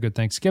everyone had a good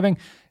Thanksgiving.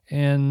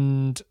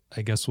 And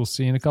I guess we'll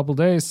see you in a couple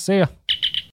days. See ya.